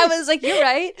 I was like, you're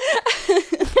right.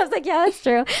 I was like, yeah, that's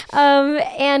true.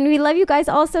 And we love you guys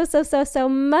all so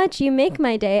much. You make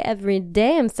my day every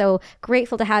day. I'm so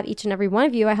grateful to have each and every one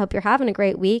of you. I hope you're having a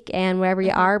great week, and wherever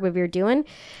you are, whatever you're doing,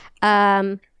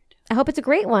 I hope it's a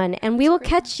great one. And we will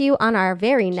catch you on our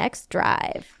very next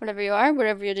drive. Whatever you are,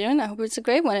 whatever you're doing, I hope it's a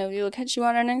great one. And we will catch you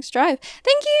on our next drive.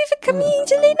 Thank you for coming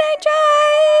to Late Night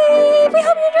Drive. We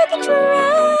hope you enjoyed the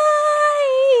drive.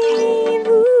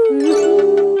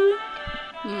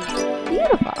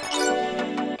 Beautiful.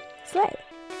 Slay.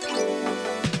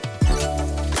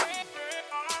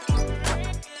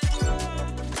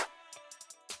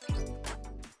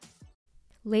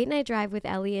 Late Night Drive with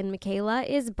Ellie and Michaela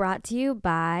is brought to you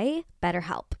by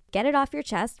BetterHelp. Get it off your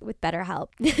chest with BetterHelp.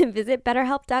 Visit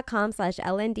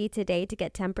BetterHelp.com/LND today to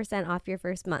get 10% off your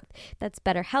first month. That's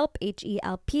BetterHelp,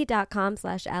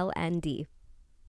 HELP.com/LND.